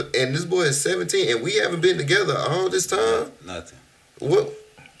 and this boy is 17, and we haven't been together all this time, nothing. What?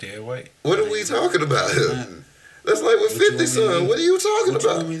 Dead weight. What are we talking about here? That's like with 50 son. What are you talking about? You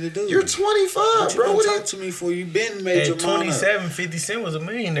want me to do? You're 25, bro. What you talk to me for? You been major. At 27, 50 Cent was a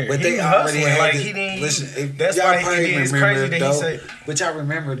millionaire. But he they already hustling. had Like this, he didn't. listen, That's why he did. It's crazy that he said. But y'all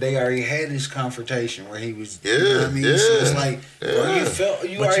remember they already had this confrontation where he was. Yeah, you know what I mean? yeah. So it's like, bro, you felt.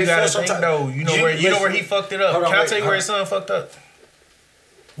 You But already you gotta felt think though. You know where he fucked it up. Can I tell you where his son fucked up?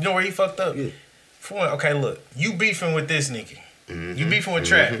 You know where he fucked up? Yeah. For one, okay, look, you beefing with this nigga. You beefing with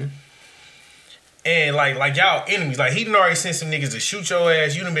Trap. And like y'all enemies. Like he done already sent some niggas to shoot your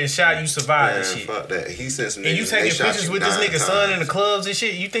ass. You done been shot. You survived and shit. Fuck that. He sent some niggas. And you taking pictures with this nigga's son in the clubs and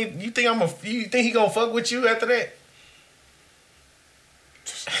shit. You think he gonna fuck with you after that?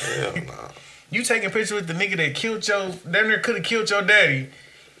 Hell nah. You taking pictures with the nigga that killed damn near could have killed your daddy,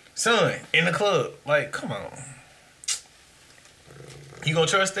 son, in the club. Like, come on. You gonna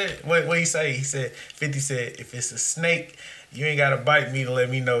trust that? What he say? He said, 50 said, if it's a snake, you ain't gotta bite me to let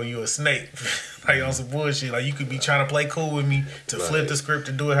me know you a snake. Like on some bullshit. Like you could be trying to play cool with me to flip the script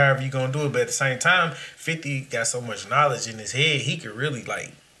to do it however you gonna do it. But at the same time, 50 got so much knowledge in his head, he could really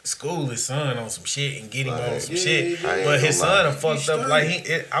like school his son on some shit and get him on some shit. But his son a fucked up.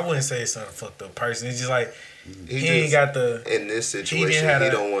 Like I wouldn't say his son a fucked up person. It's just like he ain't got the. In this situation, he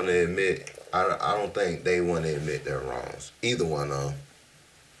don't want to admit. I don't think they want to admit their wrongs. Either one of them.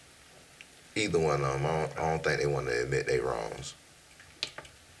 I don't think they want to admit their wrongs.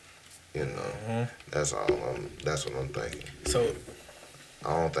 You know, that's all. That's what I'm thinking. So,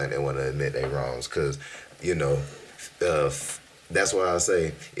 I don't think they want to admit their wrongs because, you know, that's why I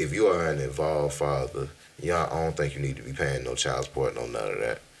say if you are an involved father, I don't think you need to be paying no child support, no none of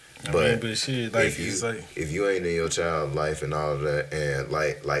that. But shit, like if you ain't in your child's life and all of that, and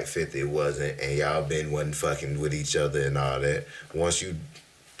like 50 wasn't, and y'all wasn't fucking with each other and all that, once you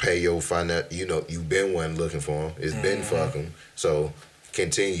pay your finance, you know, you been one looking for him. It's been fuck him. So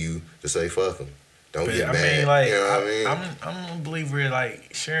continue to say fuck him. Don't get mad. I mean, like, you know what I mean? I'm a believer.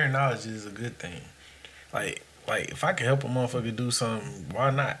 Like sharing knowledge is a good thing. Like if I can help a motherfucker do something,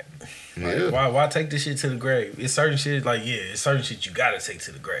 why not? Like, why take this shit to the grave? It's certain shit it's certain shit you gotta take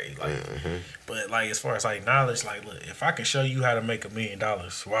to the grave. Like, but like as far as like knowledge, like look, if I can show you how to make $1 million,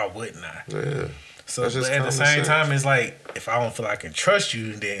 why wouldn't I? Yeah. So but at the same time, it's like if I don't feel I can trust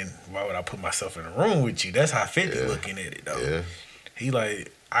you, then why would I put myself in a room with you? That's how 50 looking at it though. Yeah. He like,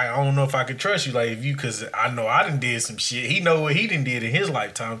 I don't know if I can trust you, like if you, cause I know I done did some shit. He know what he done did in his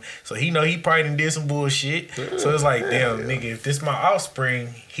lifetime, so he know he probably done did some bullshit. So it's like, damn, nigga, if this my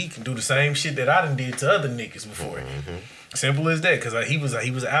offspring, he can do the same shit that I done did to other niggas before. Simple as that, cause he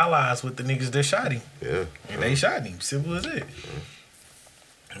was allies with the niggas that shot him. Yeah, and they shot him. Simple as that.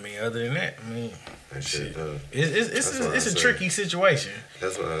 I mean, other than that, I mean, shit. It's a tricky situation.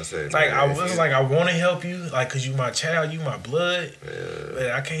 That's what I said. Like I want to help you, like, cause you my child, you my blood,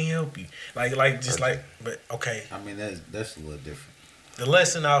 but I can't help you. But okay. I mean, that's a little different. The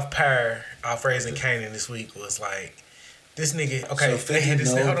lesson off raising Canaan this week was like, this nigga. Okay, so 50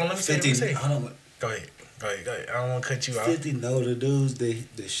 hold on, let me say. Hold on. Go ahead. I don't want to cut you 50 know the dudes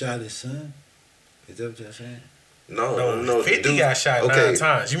that shot his son. Is that what you're saying? No. 50 got shot 9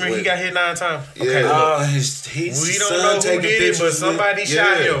 times. You remember he got hit 9 times? Okay. We don't know who did it, but somebody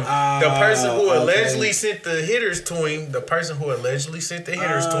shot him. The person who allegedly sent the hitters to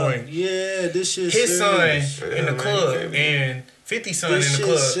him. Yeah, this shit. His son in the club and 50 son in the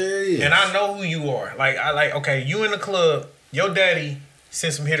club. Serious. And I know who you are. Okay, you in the club. Your daddy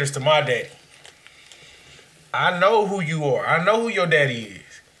sent some hitters to my daddy. I know who you are. I know who your daddy is.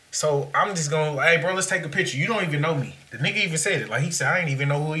 So I'm just going, hey, bro, let's take a picture. You don't even know me. The nigga even said it. Like, he said, I didn't even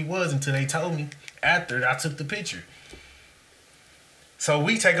know who he was until they told me after I took the picture. So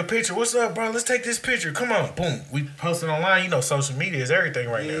we take a picture. What's up, bro? Let's take this picture. Come on. Boom. We post it online. You know, social media is everything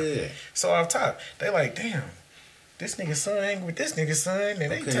right now. So off top, they like, damn, this nigga's son ain't with this nigga's son.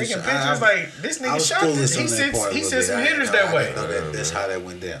 And they taking pictures like, this nigga shot this. He sent some hitters that way. That's how that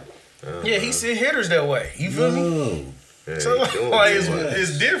went down. Yeah, he sent hitters that way. You feel me? Yeah, so like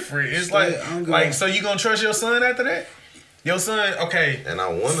it's different. It's like so you gonna trust your son after that? Your son, okay. And I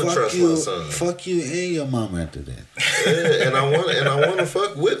wanna trust my son. Fuck you and your mom after that. Yeah, and I wanna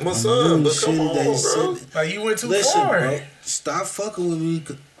fuck with my son. But come on, bro. Like you went too far. Bro, stop fucking with me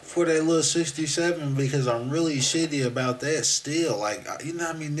for that little 67 because I'm really shitty about that still. Like, you know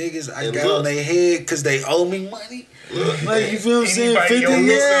how many niggas I got on their head because they owe me money? Like, you feel what I'm saying? 50, yeah,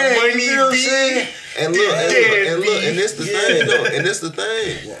 you feel what I'm saying? And look, and this the thing though, and this the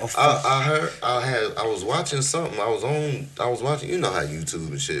thing. I was watching something. I was watching. You know how YouTube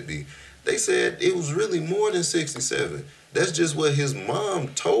and shit be. They said it was really more than 67. That's just what his mom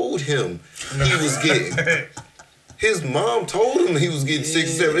told him he was getting. His mom told him he was getting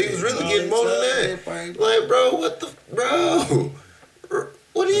 67. He was really getting more than that. Like, bro,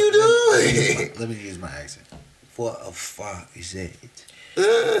 what are you doing? Let me use my accent. What a fuck is that?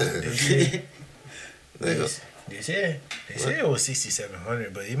 They said it was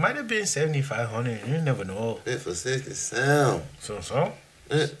 6,700, but it might have been 7,500. You never know. It's for 60 sound. So?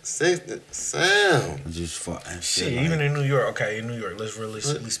 60 sound. Just fucking shit. Even in New York, in New York, let's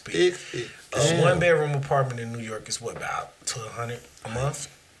realistically speak. A 1-bedroom apartment in New York is what, about $1,200 a month?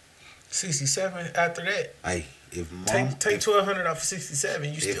 67 after that. Hey, if take $1,200 off of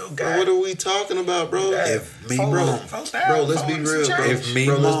 67, you still got. What are we talking about, bro? If me, bro, let's be real, bro. If me,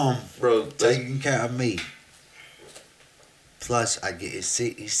 mom, taking care of me. Plus, I get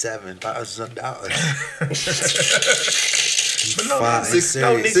 $67,000. But no,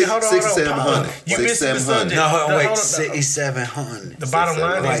 nigga, hold on. You missed the subject. No, wait, $6,700. The bottom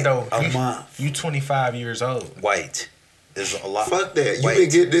line is though, a month. You 25 years old. Wait, there's a lot. Fuck that. You been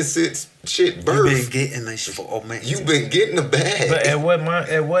getting this shit birth. You been getting this for a minute. You been getting the bag. But at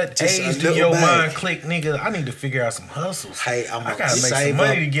what age do your mind click, nigga? I need to figure out some hustles. Hey, I gotta make some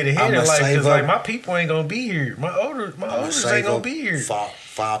money to get ahead in life because like my people ain't gonna be here. My olders ain't gonna be here.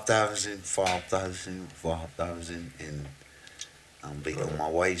 5,000, and I'm be on my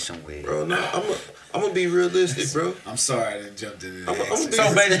way somewhere. Bro, no, I'm gonna be realistic, bro. I'm sorry I didn't jump into that.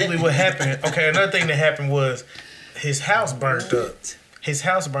 So basically what happened, another thing that happened was his house burnt up. His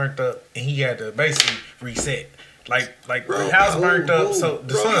house burnt up and he had to basically reset. Like bro, the house burnt up. So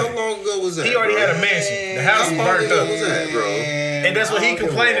the son, how long ago was that? He already had a mansion. The house burnt up. Was that, bro? And that's what he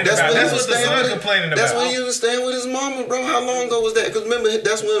complaining about. That's what the son complaining about. That's when he was staying with his mama, bro. How long ago was that? Because remember,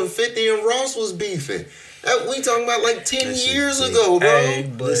 that's when 50 and Ross was beefing. We talking about like 10 years ago, bro. Hey,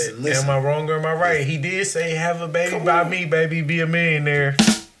 but listen. Am I wrong or am I right? He did say, have a baby by me, baby, be a millionaire.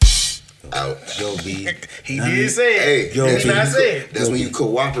 Out. Yo, B. He did say it. Hey, yo, that's not said. That's when you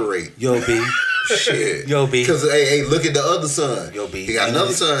cooperate. Yo, B. Shit. Yo, B. Because, hey, look at the other son. Yo, B. He got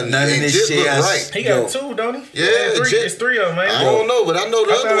another son. None of this shit right. He got two, don't he? Yeah. It's three of them, man. I don't know, but I know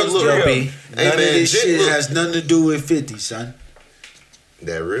the other one look. Yo, B. None of this shit has nothing to do with 50, son.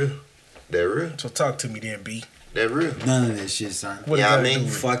 That real? So talk to me then, B. That real? None of that shit, son. What yeah, I mean,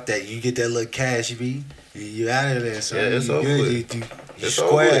 fuck that. You get that little cash, B. You out of there, son. Yeah, it's over with. You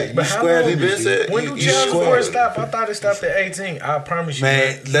square. But how long? When do child support stop? I thought it stopped at 18. I promise you,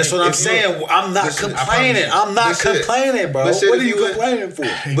 man. That's what I'm saying. I'm not complaining. I'm not complaining, bro. What are you complaining for?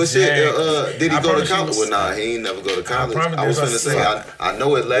 But shit, did he go to college? Well, nah, he ain't never go to college. I was gonna say, I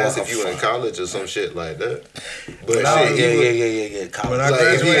know it lasts if you in college or some shit like that. But shit, yeah. College. When I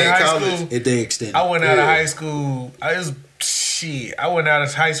graduated high school, they extended. I went out of high school. I went out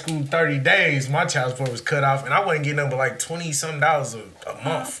of high school 30 days. My child support was cut off, and I wasn't getting up but like $20-something a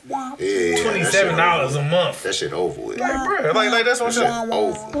month. Yeah, $27 a month. That shit over with. Like, bro, like that's what I'm saying.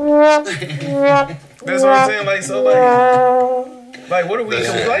 Over. That's what I'm saying. Like, so like what are we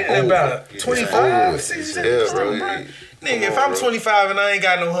complaining about? 25, 67, bro. Nigga, if I'm 25 and I ain't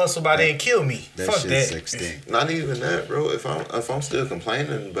got no hustle by then, kill me. Fuck that. Not even that, bro. If I'm still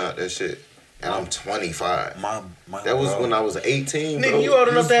complaining about that shit. And I'm 25. That was when I was 18, bro. Nigga, you old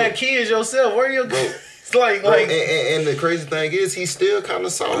enough to have kids yourself. Where you? It's like. And the crazy thing is, he's still kind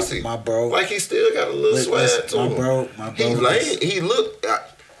of saucy. My bro. Like he still got a little swag to him. My bro. He lame. He look.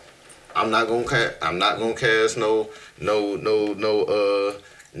 I'm not gonna cast no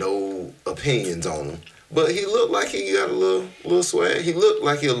opinions on him. But he looked like he got a little swag. He looked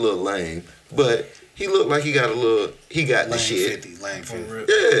like he a little lame, but. He looked like he got the shit. 50, lame 50.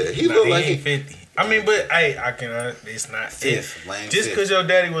 Yeah, he looked like he 50. I mean, but hey, it's not fifth. Just because your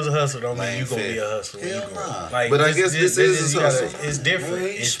daddy was a hustler don't mean you gonna be a hustler. Like, but I guess this is a hustle. It's different.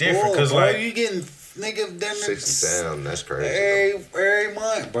 It's different because like you getting nigga them 60,000. That's crazy. Every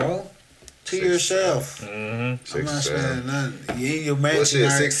month, bro. To yourself. Mm-hmm. I'm not spending nothing. You ain't your mansion.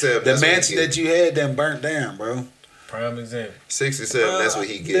 The mansion that you had done burnt down, bro. Prime example. 67. That's what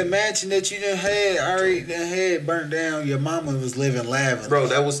he get. The mansion that you done had burnt down. Your mama was living lavish. Bro,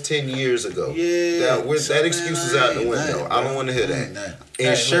 that was 10 years ago. Yeah. That excuse is out the window. I don't want to hear that.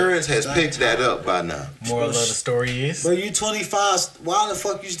 Insurance has picked that up by now. Moral of the story is. Bro, you 25. Why the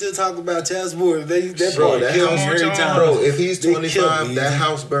fuck you still talking about child support? Bro, if he's 25, that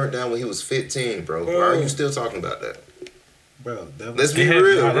house burnt down when he was 15, bro. Why are you still talking about that? Bro, let's be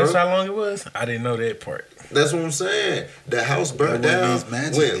real, bro. That's how long it was? I didn't know that part. That's what I'm saying. The house burnt down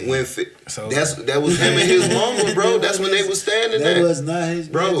that was him and his mama, bro. That's when they was standing there. That was not his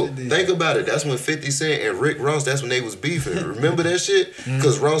bro. Think about it. That's when 50 Cent and Rick Ross. That's when they was beefing. Remember that shit?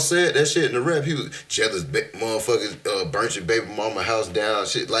 Because Ross said that shit in the rap. He was jealous, motherfuckers burnt your baby mama house down.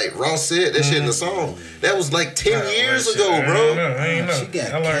 Shit, like Ross said that shit in the song. That was like 10 years ago, bro. I ain't know. She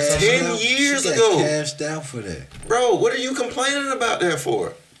got 10 years ago. Cashed out for that, bro. What are you complaining about that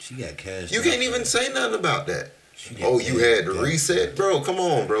for? She got cashed. You can't even say nothing about that. Oh, you had the reset, bro. Come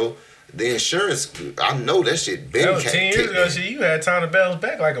on, bro. The insurance, I know that shit been. That was 10 years ago. Shit, you had time to bounce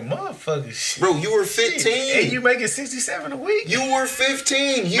back like a motherfucker. Bro, you were 15, and you making 67 a week. You were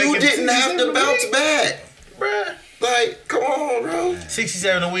 15. You didn't have to bounce back, bruh. Like, come on, bro.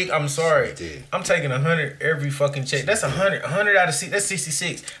 67 a week. I'm sorry. I'm taking 100 every fucking check. That's 100. 100 out of 6. That's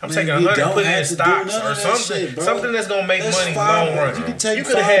 66. I'm taking 100 and put it in stocks or something. Shit, something that's gonna make money long run. You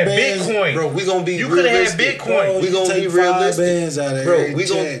could have had Bitcoin, bro. We gonna be. You could have had Bitcoin. We gonna be realistic, bro.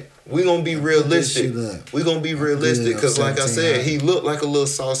 We gonna be realistic. We gonna be realistic because, like I said, he looked like a little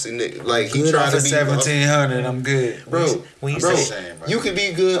saucy nigga. Like he tried to be 1700. I'm good, bro. You could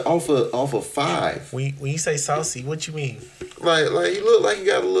be good off of 5. When you say saucy, what you mean? Like he looked like he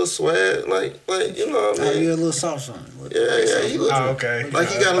got a little swag. Like you know what I mean? You got a little sauce on it. Yeah. He looked. Okay. Like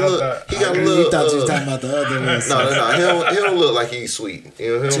he got a little. He got a little. You thought you was talking about the other one. No. He don't look like he's sweet.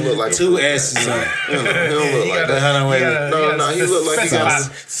 You know, he don't look like 2 S's on it. He don't look like that. No. He look like he got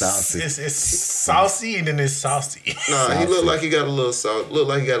saucy. It's saucy and then it's saucy. Nah, he look like he got a little sauce. Look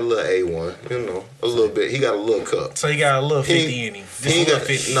like he got a little A1. You know, a little bit. He got a little cup. So he got a little 50 in him. He ain't got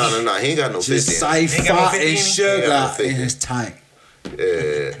 50. No. He ain't got no 50. Just cypher and sugar in his tank.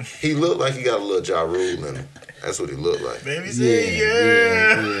 Yeah, he looked like he got a little Ja Rule in him. That's what he looked like. Baby said,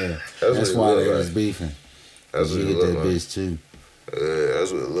 yeah. That's why they was beefing. That's what he looked like. Bitch too. Yeah,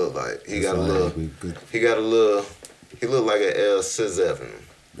 that's what it looked like. He got a little. He looked like an L6.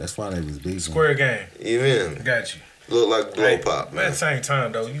 That's why they was beefing. Square game. Even. Got you. Look like blow pop, man. At the same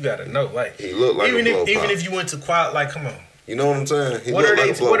time, though, you gotta know, like he looked like even a blow pop. Even if you went to quad, like, come on. You know what I'm saying? He what are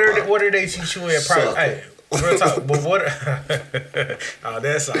they teach you in private? Hey, real talk. But what? Oh,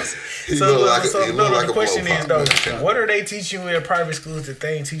 that's awesome. The question is though, what are they teach you in private schools that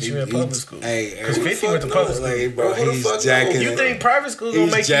they ain't teach you in public school? Because 50 went to public school, bro. He's jacking. You think private school gonna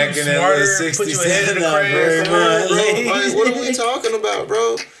make you smarter, put you ahead of the class? Like, what are we talking about,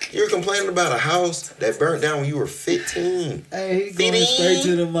 bro? You're complaining about a house that burnt down when you were 15. Hey, he going straight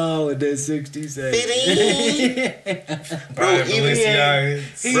to the mall with that 67. Bro, even he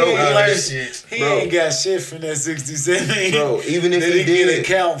ain't got shit from that 67. Bro, even if he did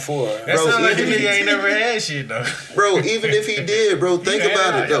account for it. That sounds like a nigga ain't never had shit though. Bro, even if he did, bro, think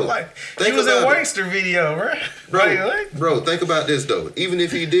about it though. He was in Wankster video, Bro, think about this though. Even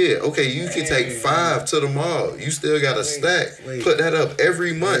if he did, okay, you can take 5 to the mall. You still got a stack. Put that up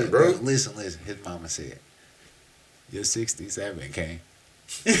every month, bro. Listen. His mama said, "Your 67 came."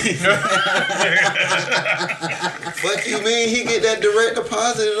 Fuck you mean he get that direct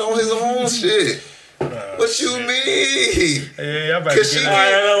deposit on his own shit? What you mean? Yeah, I'm about to get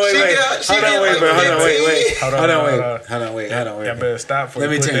Hold on, wait. Y'all better stop for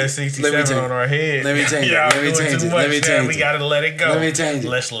putting that 67 on our head. Let me change it. We gotta let it go. Let me change it.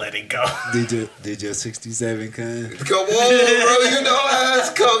 Let's let it go. Did your 67 come? Come on, bro. You know how it's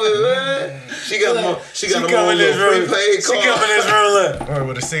coming, man. She got a little prepaid card. She coming this room Or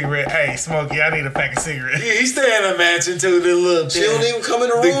with a cigarette. Hey, Smokey, I need a pack of cigarettes. He stay in a mansion too. The little. She don't even come in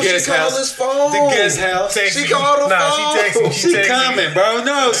the room. She call his phone. The guest house. She called the phone. She coming, bro.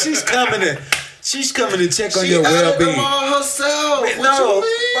 No, she's coming in. She's coming to check on your well-being. She out herself. No,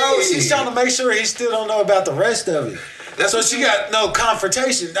 bro. She's trying to make sure he still don't know about the rest of it. So she got no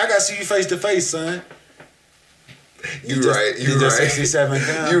confrontation. I got to see you face to face, son. You right. 67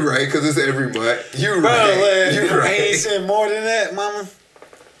 come. You right, because it's every month. You right. Bro, you right. He ain't saying more than that, mama.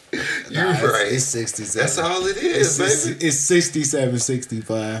 You're right. It's 67. That's all it is, baby. It's 67,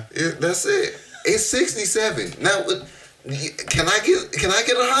 65. That's it. It's 67. Now, can I get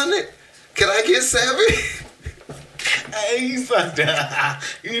 100? Can I get 7? Hey, you fucked up.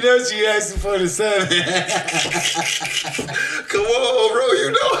 You know she asking for the 7. Come on, bro.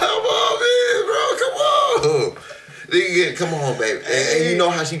 You know how mom is, bro. Come on. Come on, baby. And you know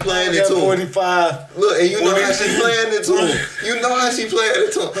how she playing it too. 45. Look, and you know how she playing it too. You know how she playing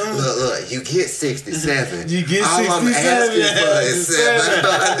it too. Look, you get 67. You get 67. All I'm asking for is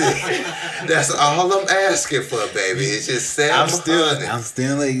 700. That's all I'm asking for, baby. It's just 700. I'm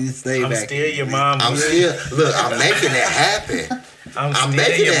still letting you stay back. I'm still your mom. I'm making it happen. I'm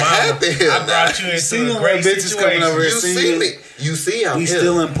making it happen here. I brought you into a great bitches coming over here. You see me. You see I'm we here.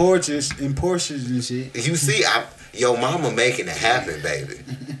 still in Porsches and shit. You see, your mama making it happen, baby.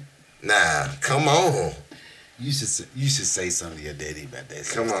 Nah, come on. You should say something to your daddy about that.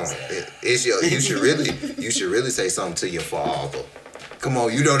 Come on. It's your. You should really say something to your father. Come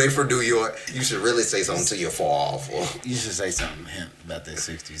on, you know they from New York. You should really say something to your father. You should say something to him about that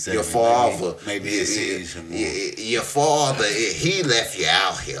 67. Your father. Maybe he'll see you some more. Your father, he left you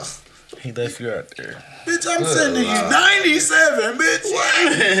out here. He left you out there. Bitch, I'm sending you 97, bitch.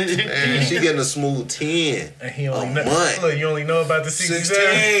 What? Man, she getting a smooth 10 and he only month. Look, you only know about the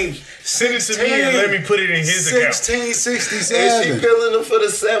 67? Send it to me and let me put it in his account. 1667. And she peeling him for the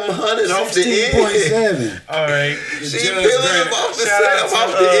 700 off the end. 16.7. All right. She peeling him off the 7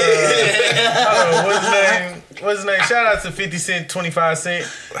 off the end. What's his name? What's his name? Shout out to 50 Cent, 25 Cent.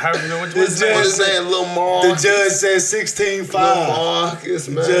 How you know what's his name? What's his name? Lil Marcus. The judge said 16.5. Lil Marcus,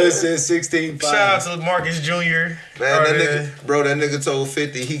 man. The judge said 16.5. Shout out to Marcus Jr. Man, that nigga told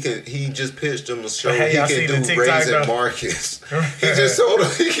 50 he just pitched him a show. Hey, he can do Raise and Marcus. He just told him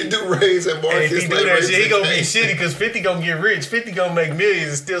he can do Raise and Marcus. Hey, if he do that shit, he gonna be shitty because 50 gonna get rich. 50 gonna make millions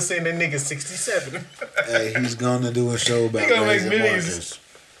and still send that nigga 67. Hey, he's gonna do a show about Raise and Marcus.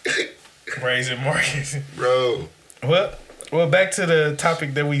 Raise and Marcus. Bro. Well, back to the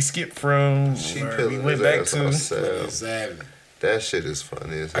topic that we skipped from. We went back to. Exactly. That shit is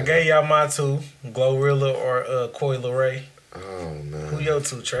funny. I gave y'all my two, Glorilla or Coi Leray. Oh man. Who your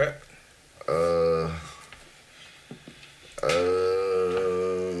two, Trap?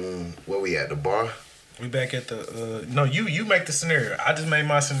 Where we at, the bar? We back at the no, you make the scenario. I just made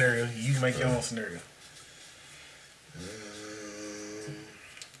my scenario. You make your own scenario.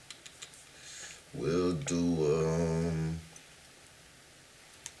 We'll do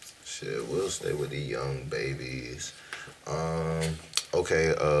shit, we'll stay with the young babies.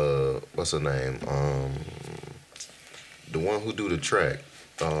 Okay, what's her name? The one who do the track.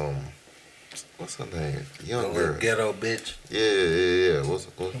 What's her name? Young girl. Ghetto bitch. Yeah. What's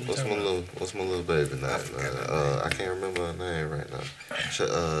my little baby name? I can't remember her name right now.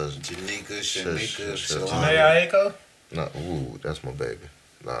 Shamika. Janae Aiko? No, ooh, that's my baby.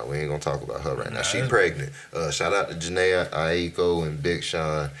 Nah, we ain't gonna talk about her right now. She pregnant. Shout out to Janae Aiko and Big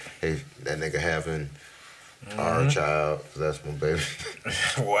Sean. Hey, that nigga having our child. That's my baby.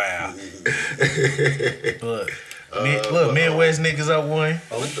 Wow. Look, Midwest niggas up one.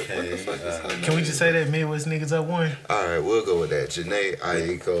 Okay. Can we just say that Midwest niggas up one? All right, we'll go with that. Janae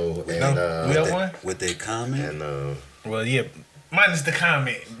Aiko and we up one with that comment. And well, yeah, minus the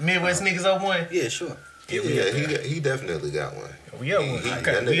comment. Midwest niggas up one. Yeah, sure. Yeah, he definitely got one. We up one.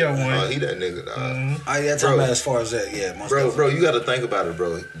 Okay, we up one. He that nigga. Yeah, talking about as far as that. Yeah, bro, you got to think about it,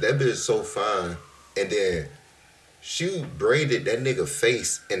 bro. That bitch is so fine, and then she braided that nigga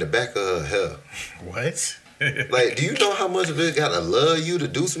face in the back of her hair. What? Like, do you know how much of it gotta love you to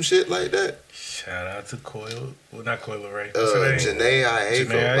do some shit like that? Shout out to not Coi Leray. Janae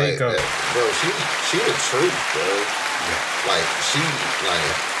Aiko. Like, bro, she the truth, bro. Yeah. Like,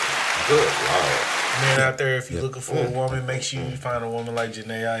 good Lord. Man out there, if you're looking for a woman, make sure you find a woman like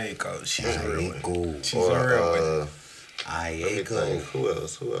Janae Aiko. She's a real one. She's a real one. Let me think. Who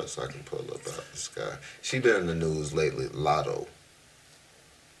else I can pull up out this guy? She been in the news lately. Lotto.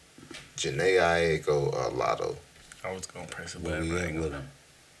 Janae Aiko or Lotto. I was gonna press it. Where we at with him?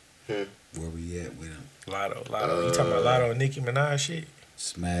 Where we at with him? Lotto. You talking about Lotto and Nicki Minaj shit?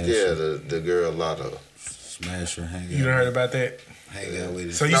 Smash. Yeah, the girl Lotto. Smash her. Hang out. You done heard about that? Hang out with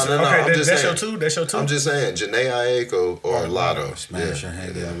it. So you that's your two. That's your two. I'm just saying, Janae Aiko or Lotto. Smash her. Hang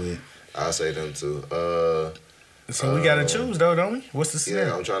out with. I'll say them two. So we gotta choose though, don't we? What's the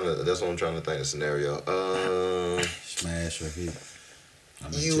scenario? Yeah, that's what I'm trying to think. The scenario. Smash or hit.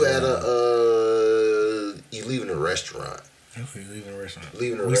 You at you leaving a restaurant. Okay, leaving a restaurant.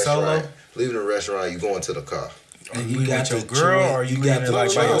 Leaving a restaurant. You going to the car. And you got your girl, or you leaving it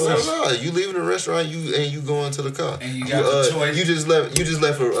like by yourself? No. You leaving a restaurant. You going to the car. And you got the choice. You just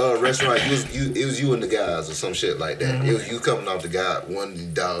left a restaurant. It was you and the guys or some shit like that. It was you coming off the guy. One of the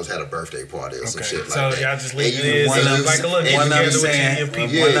dogs had a birthday party or some shit like that. So y'all just leave it like a look. One of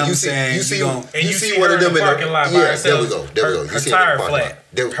them saying, you see one of them in the parking lot by herself. There we go. Her tire flat.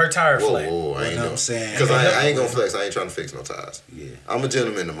 Her tire flat. Whoa, I ain't know. Because I ain't gonna flex. I ain't trying to fix no tires. Yeah. I'm a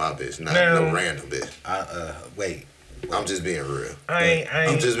gentleman in my bitch, not no random bitch. Wait. I'm just being real. I ain't.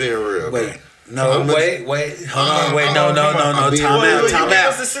 I'm just being real. Wait. No, wait. Hold on, wait. No. Time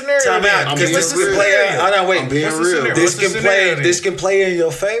out. Because this can play. Hold on, wait. I'm being real. This can play in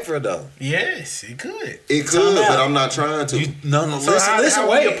your favor, though. Yes, it could. It could, but I'm not trying to. No. So listen. How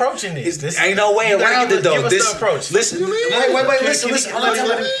wait. we approaching this? Ain't no way around it, though. This approach. Listen. Wait. Listen.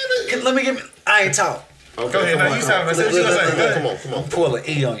 Let me get. I ain't talk. Okay, go ahead. Now you sound like come on. I'm pulling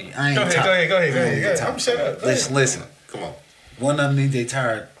E on you. I ain't talk. Go ahead. I'm shut up. Listen. Come on. One of them need their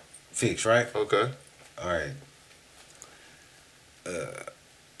tire fixed, right? Okay. All right.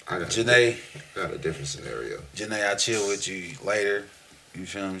 I got a different scenario. Janae, I chill with you later. You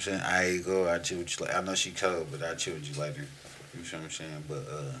feel what I'm saying? I chill with you later. I know she cold, but I chill with you later. You feel what I'm saying? But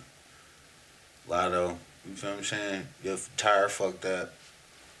Lotto, you feel what I'm saying? Your tire fucked up.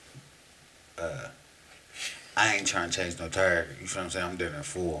 I ain't trying to change no tire. You feel what I'm saying? I'm there in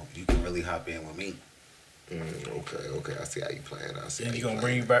full. You can really hop in with me. Okay. I see how you playing. And you gonna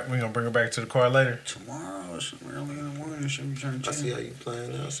bring you back? We gonna bring her back to the car later? Tomorrow, early in the morning, she'll be trying to change. I see how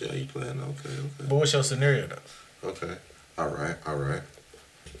you playing. Okay. But what's your scenario though? Okay. All right.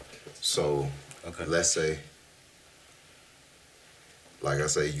 So, let's say, like I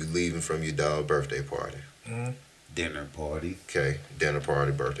say, you leaving from your dog's birthday party. Mm-hmm. Dinner party. Okay. Dinner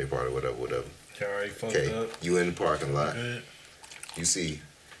party, birthday party, whatever. You already fucked up. You in the parking lot. Good. You see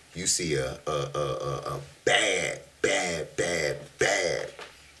a bad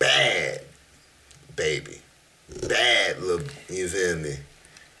baby. Bad little, you feel me?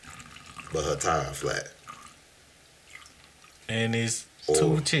 But her tire flat. And it's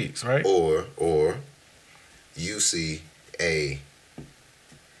two chicks, right? Or you see a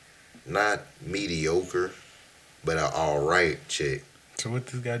not mediocre, but an alright chick. So what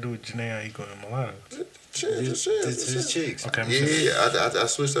this guy do with Janae? How he going to Mulatto? This is chicks. Okay. I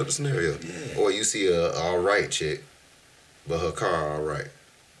switched up the scenario. Yeah. Or you see a alright chick, but her car alright.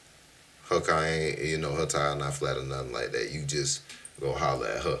 Her car ain't, her tire not flat or nothing like that. You just go holler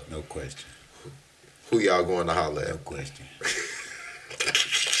at her. No question. Who y'all going to holler at? No question.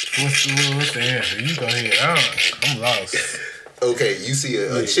 What's the answer? You go ahead. I'm lost. Okay, you see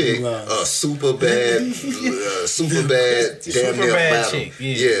a chick, a super bad, damn near flat. Chick,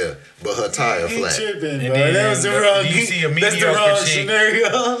 yeah, but her tire flat. Tripping, and then that was the wrong. You see a That's the mediocre wrong chick. scenario.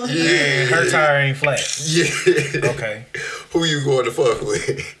 Yeah, her tire ain't flat. Yeah. Okay. Who you going to fuck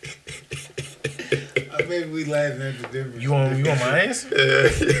with? Maybe we laughing at the difference. You want my answer?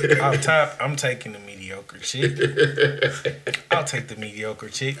 Off top, I'm taking the mediocre chick. I'll take the mediocre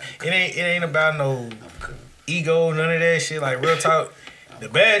chick. It ain't about no ego, none of that shit. Like real talk, the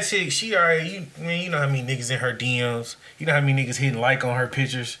bad chick, she already. You know how many niggas in her DMs. You know how many niggas hitting like on her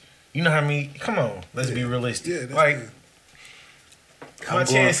pictures. You know how many. Come on, let's be realistic. Yeah, like. My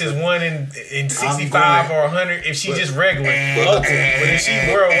chance is 1 in 65 or 100 if she just regular, local. But if she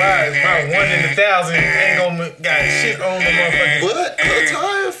worldwide, it's about 1 in 1,000. Ain't gonna got shit on the motherfucker. What? Her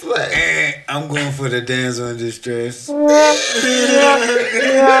tire flat. I'm going for the damsel in distress. Bitch,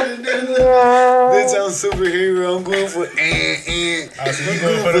 I'm superhero. I'm going for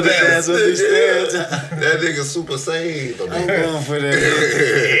the damsel in distress. That nigga super sane. I'm going for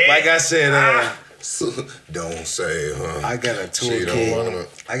that. Like I said, don't say, huh? I got a toolkit.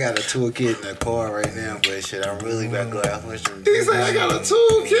 I got a toolkit in the car right now, but shit, I'm really about to go out with some. He said I got a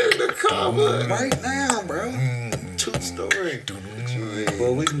toolkit in the car, but right now, bro. True story.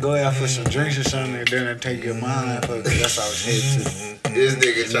 Well, we can go out for some drinks or something, and then take your mind. But that's all it's headed to. This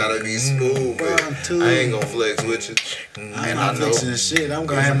nigga trying to be smooth, bro. I ain't gonna flex with you. I'm not fixing shit. I'm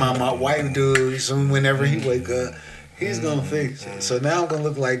gonna have my wife do it soon. Whenever he wake up, he's gonna fix it. So now I'm gonna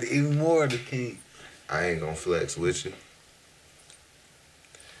look like even more of the king. I ain't gonna flex with you.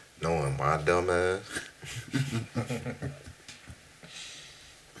 Knowing my dumb ass.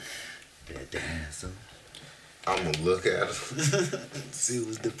 I'm gonna look at her. See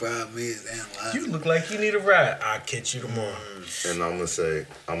what the problem is. Analyze. You look like you need a ride. I'll catch you tomorrow. And I'm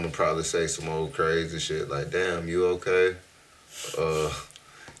gonna probably say some old crazy shit like, damn, you okay?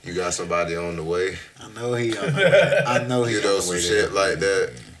 You got somebody on the way? I know he on the way. I know he on the way. Some shit like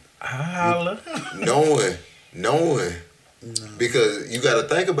that. Holla. Knowing. No. Because you got to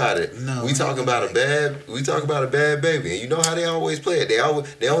think about it. No, we talking about a bad baby, and you know how they always play it. They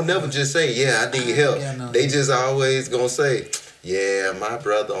don't never just say, "Yeah, I need help." They just always gonna say, "Yeah, my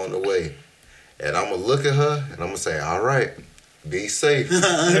brother on the way," and I'm gonna look at her and I'm gonna say, "All right, be safe," and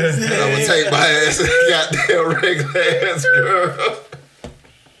I'm gonna take my ass to the goddamn regular ass girl.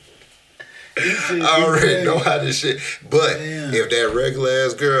 He shit. I already know how this shit. But Damn. if that regular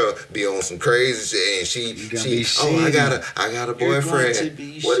ass girl be on some crazy shit and I got a boyfriend.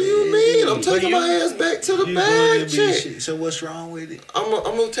 What do you mean? I'm taking my ass back to the bad chick. So what's wrong with it? I'm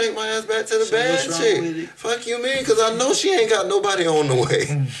gonna take my ass back to the bad what's wrong chick. with it? Fuck you mean? Cause I know she ain't got nobody on the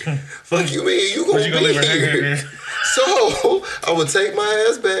way. Fuck you mean? You gonna be here. So I would take my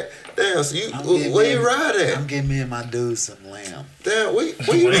ass back. Damn, so where you ride at? I'm getting me and my dude some lamb. Damn, where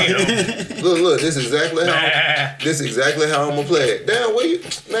you ride? Look, this is exactly how I'm gonna play it. Damn,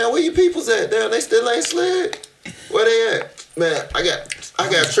 where you peoples at? Damn, they still ain't slid. Where they at? Man, I got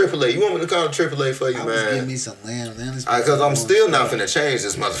AAA. You want me to call AAA for you, man? Give me some lamb, man. Cause I'm still not finna change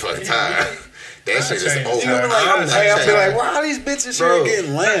this motherfucking tire. That shit is over. I'll be like, why are these bitches here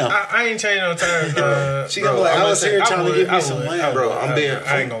getting lamb? I ain't changing no tires. She gonna be like, I was here trying to give me some lamb. Bro, I'm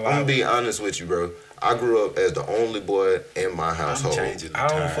gonna be honest with you, bro. I grew up as the only boy in my household.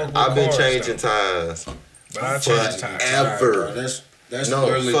 I've been changing tires forever.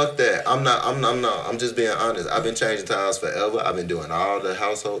 Fuck that. I'm not. I'm just being honest. I've been changing tires forever. I've been doing all the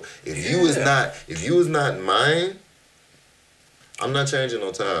household. If you was not mine, I'm not changing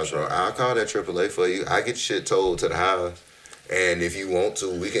no tires, bro. I'll call that AAA for you. I get shit towed to the house. And if you want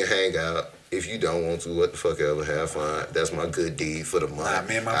to, we can hang out. If you don't want to, what the fuck ever, have fun. That's my good deed for the month. Nah,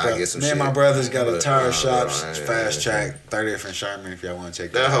 me and my brothers got a tire shop, fast track, 30th and Sherman, if y'all want to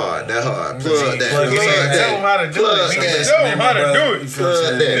check that out. That hard. Plug that. Tell them how to do it. Tell them how to do it.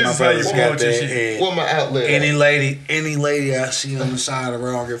 Plug that. My brothers got that. What my outlet? Any lady I see on the side of the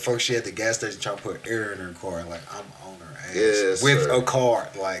road, I don't give a fuck, she at the gas station trying to put air in her car. Like, I'm on her ass. Yes, with sir. a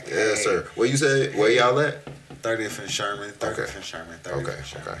card. Like, yes, sir. Where you say? Where y'all at? 30th and Sherman. 30th and Sherman. 30th and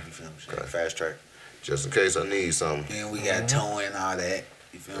Sherman. Okay. You feel me? Fast track. Just in case I need something. And we got towing, all that.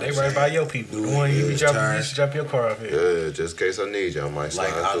 You feel they right by your people. The one you should drop your car off here. Yeah, just in case I need you, I might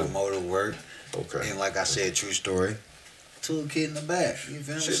slide like automotive work. Okay. And like I said, true story. Toolkit in the back. You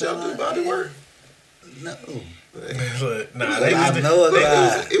feel me? Shit, y'all do body work? No. Look, nah, I know a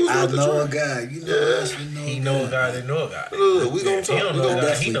guy. I know a guy. You know, he know a guy. They know a guy. Look, we gonna talk. He don't know a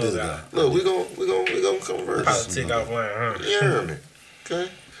guy. He know a guy. Look, we gonna converse. Politic offline, huh? You heard me? Okay.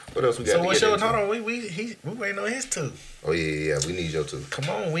 What else we got? So what's your? Hold on, we waiting on his two. Oh yeah. We need your two. Come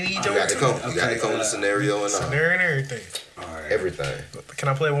on, we need your two. You got to come with a scenario and all. Scenario and everything. All right. Everything. Can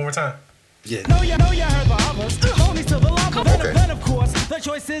I play it one more time? Yeah. No, you heard the others. Ponies to the lava. Okay. Then of course the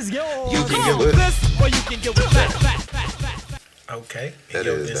choice is yours. You can get with this, or you can get with that. Okay. That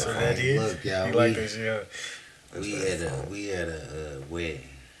is this or that is. Look, y'all. You like this, yeah. We had a wedding.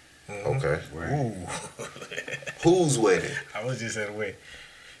 Okay. Right. Whose wedding? I was just at a wedding.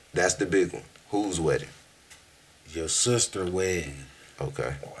 That's the big one. Whose wedding? Your sister wedding.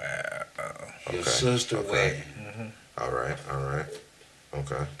 Okay. Wow. Your sister wedding. Mm-hmm. All right.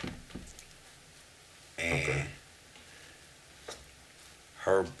 Okay. And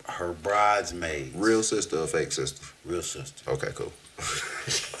her bridesmaids. Real sister or fake sister? Real sister. Okay, cool.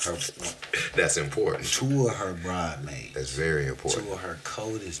 That's important. 2 of her bridesmaids. That's very important. 2 of her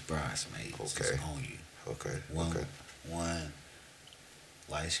coldest bridesmaids. Okay. Is on you. Okay. One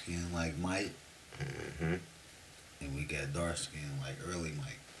light skin like Mike. Mm-hmm. And we got dark skin like early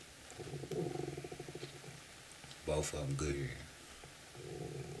Mike. Ooh. Both of them good here.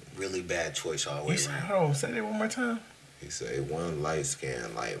 Really bad choice all the way around. Hold on, say that one more time. He say one light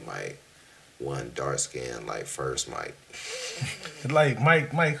skin like Mike, one dark skin like first Mike. Like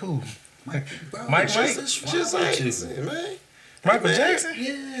Mike who? Mike, bro, Mike? Just like man. Michael Jackson?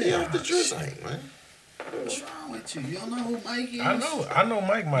 Yeah. He off the dress ain't, man. What's wrong with you? You don't know who Mike is? I know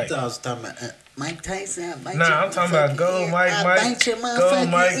Mike. I thought I was talking about Mike Tyson. I'm talking about Go Mike. Go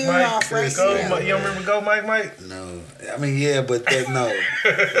Mike. You don't remember Go Mike? No. I mean, yeah, but that, no.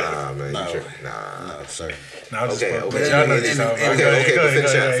 Nah, man. No, sir. Okay. Finish out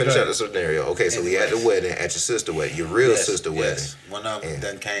the scenario. Okay, so we at the wedding, at your sister wedding, your real sister wedding. One of them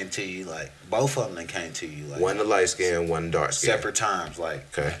done came to you, like, both of them done came to you, like. One the light skin, one dark skin. Separate times, like.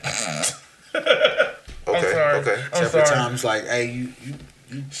 Okay. Okay. Separate times, like, hey, you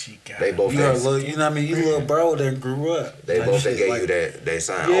they both you know what I mean? You little bro that grew up. They both gave you that they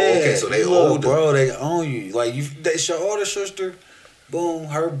sign. Yeah, okay, so they older. Bro, they own you. Like that's your older sister. Boom,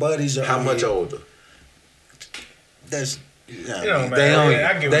 her buddies are. How much older? That's they own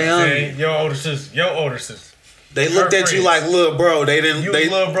you. They own you. Your older sister. They looked at you like little bro. They didn't. You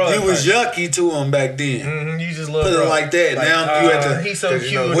was yucky to them back then. Mm-hmm, you just little put bro. it like that. Like, now you at the. He's so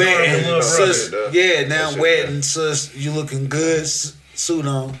cute. Wedding sis. Yeah, now wedding sis. You looking good. Suit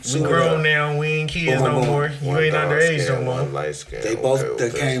on. We grown now. We ain't kids no more. You ain't underage no more. They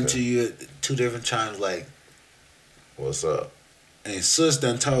both came to you at 2 different times. Like, what's up? And sis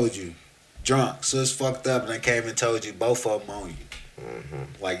done told you, drunk. Sis fucked up and they came and told you both of them on you.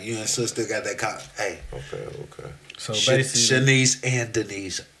 Mm-hmm. Like you and sis still got that hey. Okay. So basically, Shanice and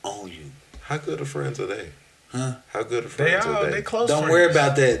Denise on you. How good of friends are they? Huh? How good of friends are they? They close. Don't friends. worry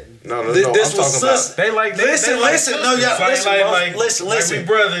about that. No. This I'm was talking sis. about. They like. Listen. No, y'all. Listen. Like we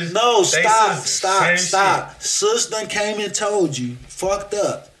brothers. No, They stop. sisters. Sis done came and told you. Fucked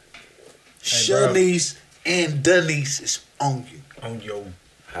up. Hey, bro. Shanice and Denise is on you. On your.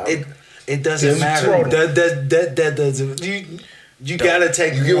 It doesn't matter. That doesn't. You gotta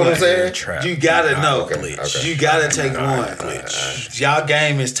take. You get what I'm saying? You gotta know. Okay. You gotta take one. Y'all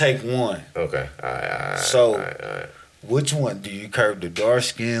game is take one. Okay. So, which one do you curve? The dark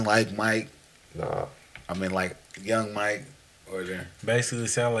skin like Mike? Nah. I mean, like young Mike, or the Basically,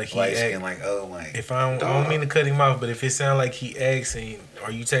 sound like he light skin act, like old Mike. If I don't mean to cut him off, but if it sound like he asking,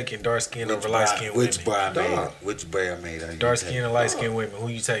 are you taking dark skin over light skin women? Which bride I made? Are you Dark skin taking? and light skin women. Who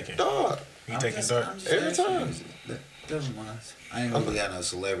you taking? Dog. You taking dark? Every time. Doesn't mind. I ain't really got no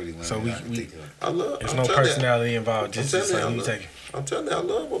celebrity women. So we I love. there's no personality involved. Just like who you taking? I'm telling you, I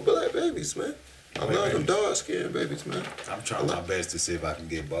love my black babies, man. I love them dark skinned babies, man. I'm trying my best to see if I can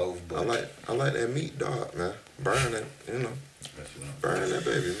get both. But I like that meat dog, man. Burn that, burn that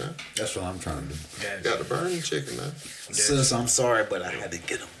baby, man. That's what I'm trying to do. Got to burn the chicken, man. Sis, I'm sorry, but I had to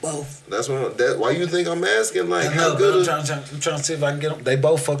get them both. That's why you think I'm asking, like, how good? I'm trying to see if I can get them. They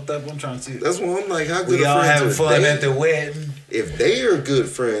both fucked up. I'm trying to see. That's why I'm like, how good we all friends having are fun they? at the wedding. If they are good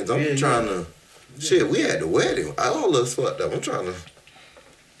friends, I'm trying to. Shit, we had the wedding. All of us fucked up. I'm trying to.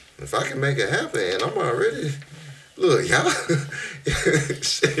 If I can make it happen, and I'm already. Look, y'all.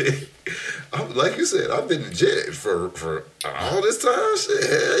 Shit. Like you said, I've been legit for all this time. Shit,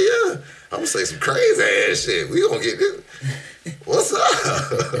 hell yeah. I'm gonna say some crazy ass shit. We gonna get this. What's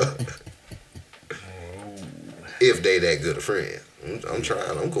up? If they that good a friend. I'm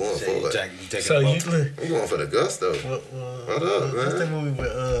trying. I'm going for it. So you look. I'm going for the gusto. What up, man? What's the movie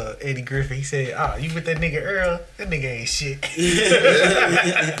with Eddie Griffin? He said, you with that nigga Earl? That nigga ain't shit.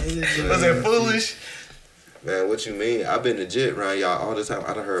 Was that foolish? Man, what you mean? I've been legit around y'all all the time.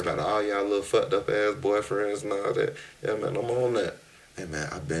 I done heard about all y'all little fucked up ass boyfriends and all that. Yeah, man, I'm on that. Hey, man,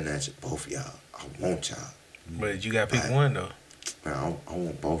 I've been at you, both of y'all. I want y'all. But you got to pick one, though. Man, I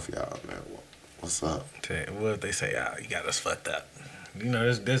want both of y'all, man. What's up? What if they say, you got us fucked up? You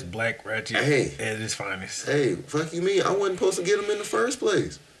know, this black ratchet at its finest. Hey, fuck you mean? I wasn't supposed to get them in the first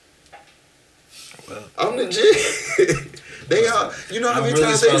place. Well, I'm legit. They are. You know how many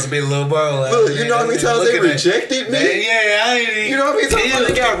times supposed to be a little bro. Look, you know how many times they rejected me? Man, yeah, I ain't. You know how many times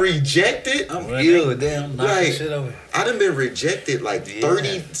they got rejected? I'm ill, damn. Like, shit over. I done been rejected like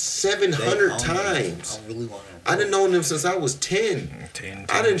 3,700 times. I really want I done known them since I was 10.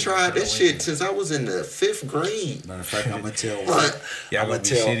 I done tried this shit since I was in the 5th grade. Matter of fact, I'm gonna tell.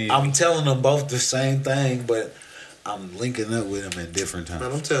 I'm telling them both the same thing, but I'm linking up with them at different times.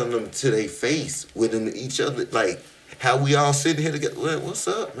 Man, I'm telling them to their face with them each other, like how we all sitting here together. Well, what's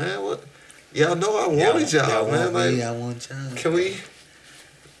up, man? What? Y'all know I wanted y'all, man. Like, I want y'all. Can we?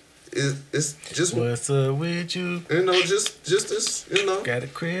 It's just what's up with you? You know, just this, you know. Got a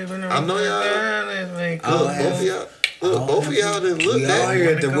crib and I know y'all. Look, both of y'all didn't look that. We all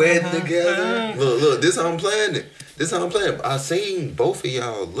here at the wedding together. Look, this how I'm playing it. I seen both of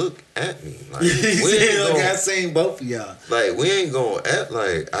y'all look at me. Like, I seen both of y'all. Like, we ain't gonna act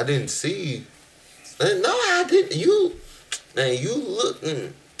like I didn't see. No, I didn't. Man, you look.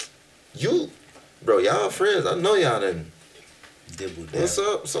 Bro, y'all friends. I know y'all didn't. What's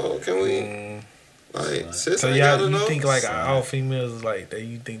up? So can we? Like, sis, so y'all, you think like all females like that?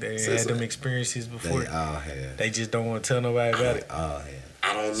 You think they had them experiences before? They all had. They just don't want to tell nobody about it. All had.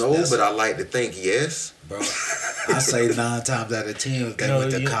 I don't know, but I like to think yes. Bro, I say 9 times out of 10 if they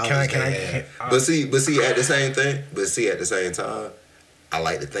went to college. But see, at the same thing. But see, at the same time, I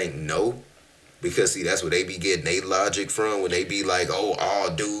like to think no, because see, that's where they be getting their logic from when they be like, oh, all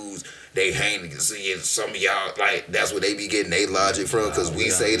dudes. They hang to see some of y'all, like, that's where they be getting their logic from, because we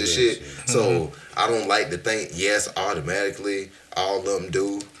say the shit. So I don't like to think yes automatically. All of them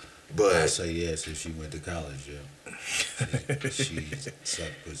do. But I say yes if she went to college, yeah. She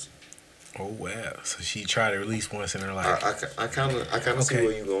sucked pussy. Oh wow! So she tried it at least once in her life. I kind of see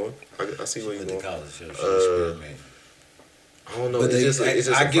where you going. I see where you going. To college, she experimented. I don't know. But it's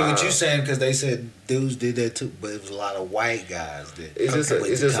just I get what you're saying, because they said dudes did that too, but it was a lot of white guys that went to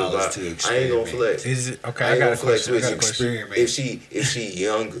college to experiment. I ain't gonna flex. Is it okay? I got a question. If she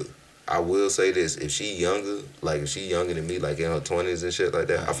younger, I will say this: if she younger than me, like in her 20s and shit like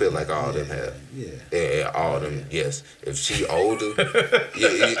that, I feel like all of them have. Yeah, all of them. Yes. If she older,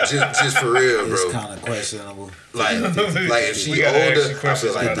 just for real, bro. It's kind of questionable. Like if she older, I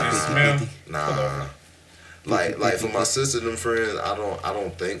feel like nah. Like for my sister, them friends, I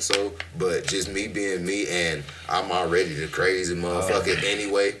don't think so. But just me being me, and I'm already the crazy motherfucker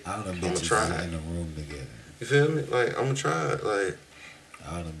anyway. I'm gonna try it. In the room together. You feel me? Like I'm gonna try it. Like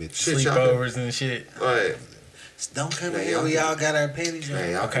all them bitches. Sleepovers and shit. Like don't come in here. We all got our panties on.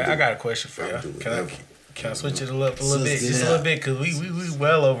 Okay, I got a question for y'all. Can I switch it up a little bit? Just a little bit, cause we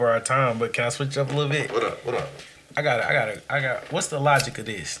well over our time. But can I switch up a little bit? What up? I got. What's the logic of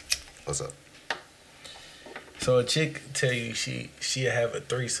this? What's up? So a chick tell you she'll have a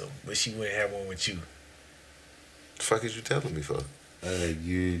threesome, but she wouldn't have one with you. The fuck is you telling me for?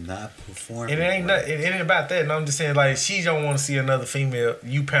 You're not performing. And it ain't about that. And I'm just saying, like, she don't want to see another female.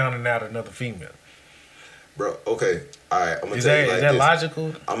 You pounding out another female. Bro, okay, all right. I'm gonna tell you like this. Is that logical?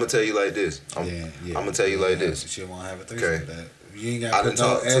 I'm gonna tell you like this. I'm gonna tell you like this. She won't have a threesome. Okay. You ain't got to put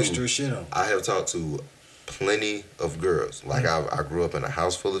no extra shit on. I have talked to plenty of girls. Like I grew up in a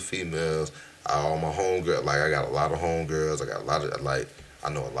house full of females. All my homegirls, like I got a lot of homegirls. I got a lot of I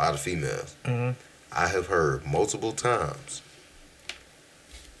know a lot of females. Mm-hmm. I have heard multiple times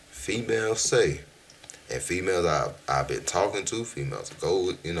females say, and females I've been talking to, females go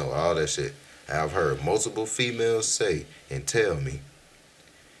with, all that shit. I've heard multiple females say and tell me,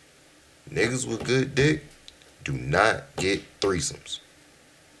 niggas with good dick do not get threesomes.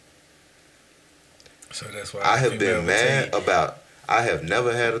 So that's why I have been mad about. I have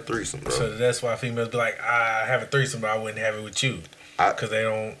never had a threesome, bro. So that's why females be like, I have a threesome, but I wouldn't have it with you. Because they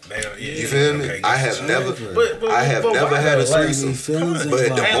don't. You feel me? Okay, I have never had a threesome.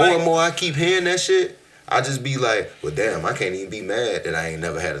 But the more and more I keep hearing that shit, I just be like, well, damn, I can't even be mad that I ain't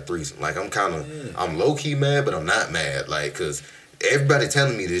never had a threesome. Like, I'm low key mad, but I'm not mad. Like, because everybody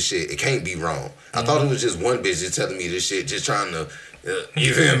telling me this shit, it can't be wrong. I thought it was just one bitch just telling me this shit, just trying to.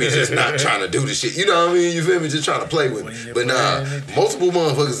 You feel me? Just not trying to do the shit. You know what I mean? You feel me? Just trying to play with me. But nah, multiple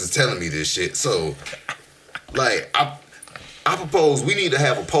motherfuckers is telling me this shit. So, like, I propose we need to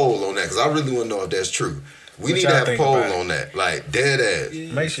have a poll on that because I really want to know if that's true. We need to have a poll on that. Like, dead ass.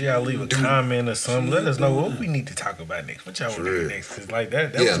 Yeah. Make sure y'all leave a comment or something. Let us know what we need to talk about next. What y'all want to do next? Because, like,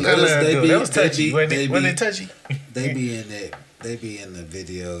 that was touchy. Wasn't it touchy? They be in that. They be in the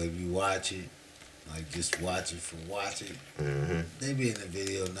video if you watch it. Like, just watch it for watching. Mm-hmm. They be in the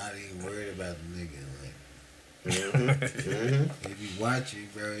video not even worried about the nigga. Like, if you watch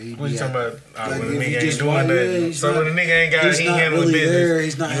it, bro, what you talking about? When the nigga ain't doing nothing. So when the nigga ain't got, he handling business.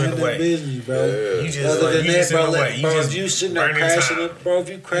 He's not handling business, bro. You just, other than that, bro, if you sitting there crashing it, bro, if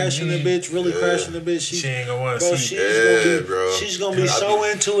you crashing the bitch, really crashing the bitch, she ain't gonna want to see it. She's gonna be so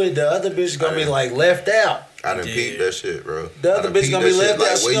into it, the other bitch is gonna be like left out. I done peeped that shit, bro. The other bitch gonna be left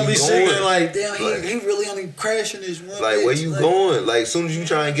out. She's gonna be singing like, damn, he really only crashing this one. Like, where you going? Like, as soon as you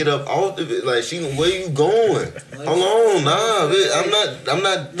try and get up off of it, like, where you going? Hold on, nah, bitch, I'm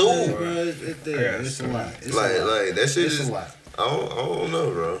not through. It's a lot. Like that shit is a lot. I don't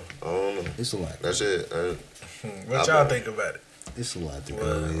know, bro. I don't know. It's a lot. That shit. What y'all think about it? It's a lot to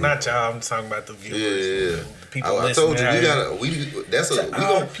go. Not y'all. I'm talking about the viewers. Yeah. The people I told you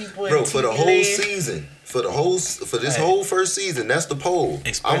bro, for the whole season. For this whole first season, that's the poll.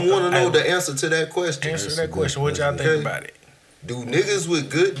 I want to know the answer to that question. Answer that question. What y'all think about it? Do niggas with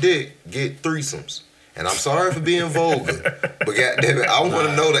good dick get threesomes? And I'm sorry for being vulgar, but goddammit, I want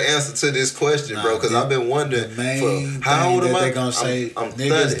to know the answer to this question, bro, because I've been wondering for how old am I? They gonna say I'm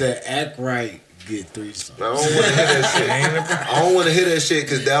niggas that act right get threesomes. I don't want to hear that shit. I don't want to hear that shit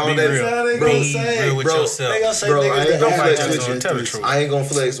because down that, real with yourself. They gonna say bro, niggas that flex act with you. Tell the truth. I ain't gonna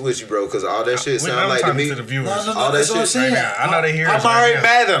flex with you, bro, because all that shit sound like to me. To the viewers. No, all that shit. Saying. I know they hear. I'm already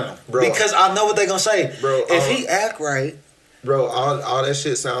mad at them, bro, because I know what they gonna say. Bro, if he act right. Bro, all that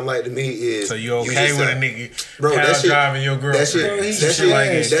shit sound like to me is. So you okay with a nigga, bro? That shit driving your girl. That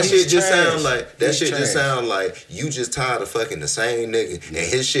shit just sound like you just tired of fucking the same nigga, and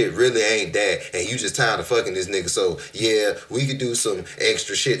his shit really ain't that, and you just tired of fucking this nigga. So yeah, we could do some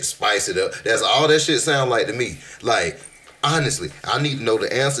extra shit to spice it up. That's all that shit sound like to me. Like, honestly, I need to know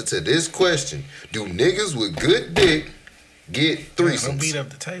the answer to this question: do niggas with good dick get threesomes? Don't beat up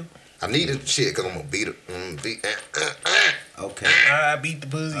the table. I need a shit because I'm gonna beat it. Okay. I beat the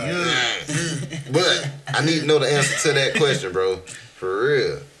pussy. But I need to know the answer to that question, bro. For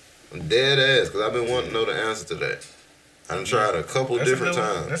real. I'm dead ass because I've been wanting to know the answer to that. I done tried a couple different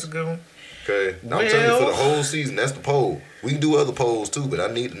times. That's a good one. Okay. I'm telling you for the whole season. That's the poll. We can do other polls too, but I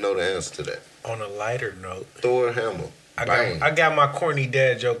need to know the answer to that. On a lighter note, Thor Hammer. I got my corny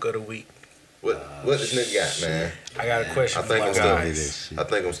dad joke of the week. What this nigga got, man? I got a question for you guys. I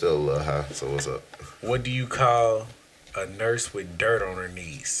think I'm still a little high. So what's up? What do you call a nurse with dirt on her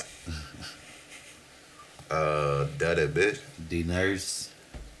knees? Dirty bitch. The nurse.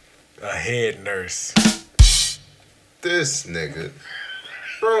 A head nurse. This nigga.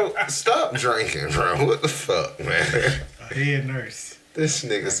 Bro, stop drinking, bro. What the fuck, man? A head nurse. This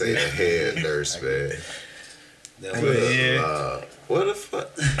nigga say a head nurse, man. What the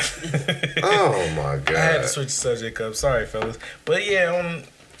fuck? Oh my god. I had to switch the subject up. Sorry, fellas. But yeah,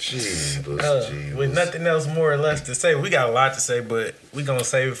 with nothing else more or less to say, we got a lot to say, but we gonna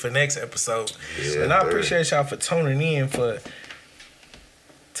save it for next episode. Yeah, and I appreciate y'all for tuning in to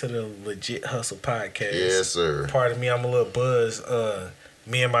the Legit Hustle podcast. Yes, sir. Pardon me, I'm a little buzzed.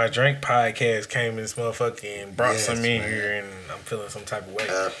 Me and My Drink podcast came in this motherfucker and brought some in here, and I'm feeling some type of way.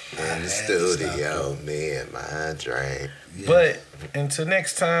 Up in the studio, me and My Drink. Yeah. But until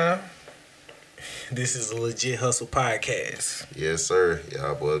next time, this is a Legit Hustle podcast. Yes, sir.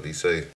 Y'all boys be safe.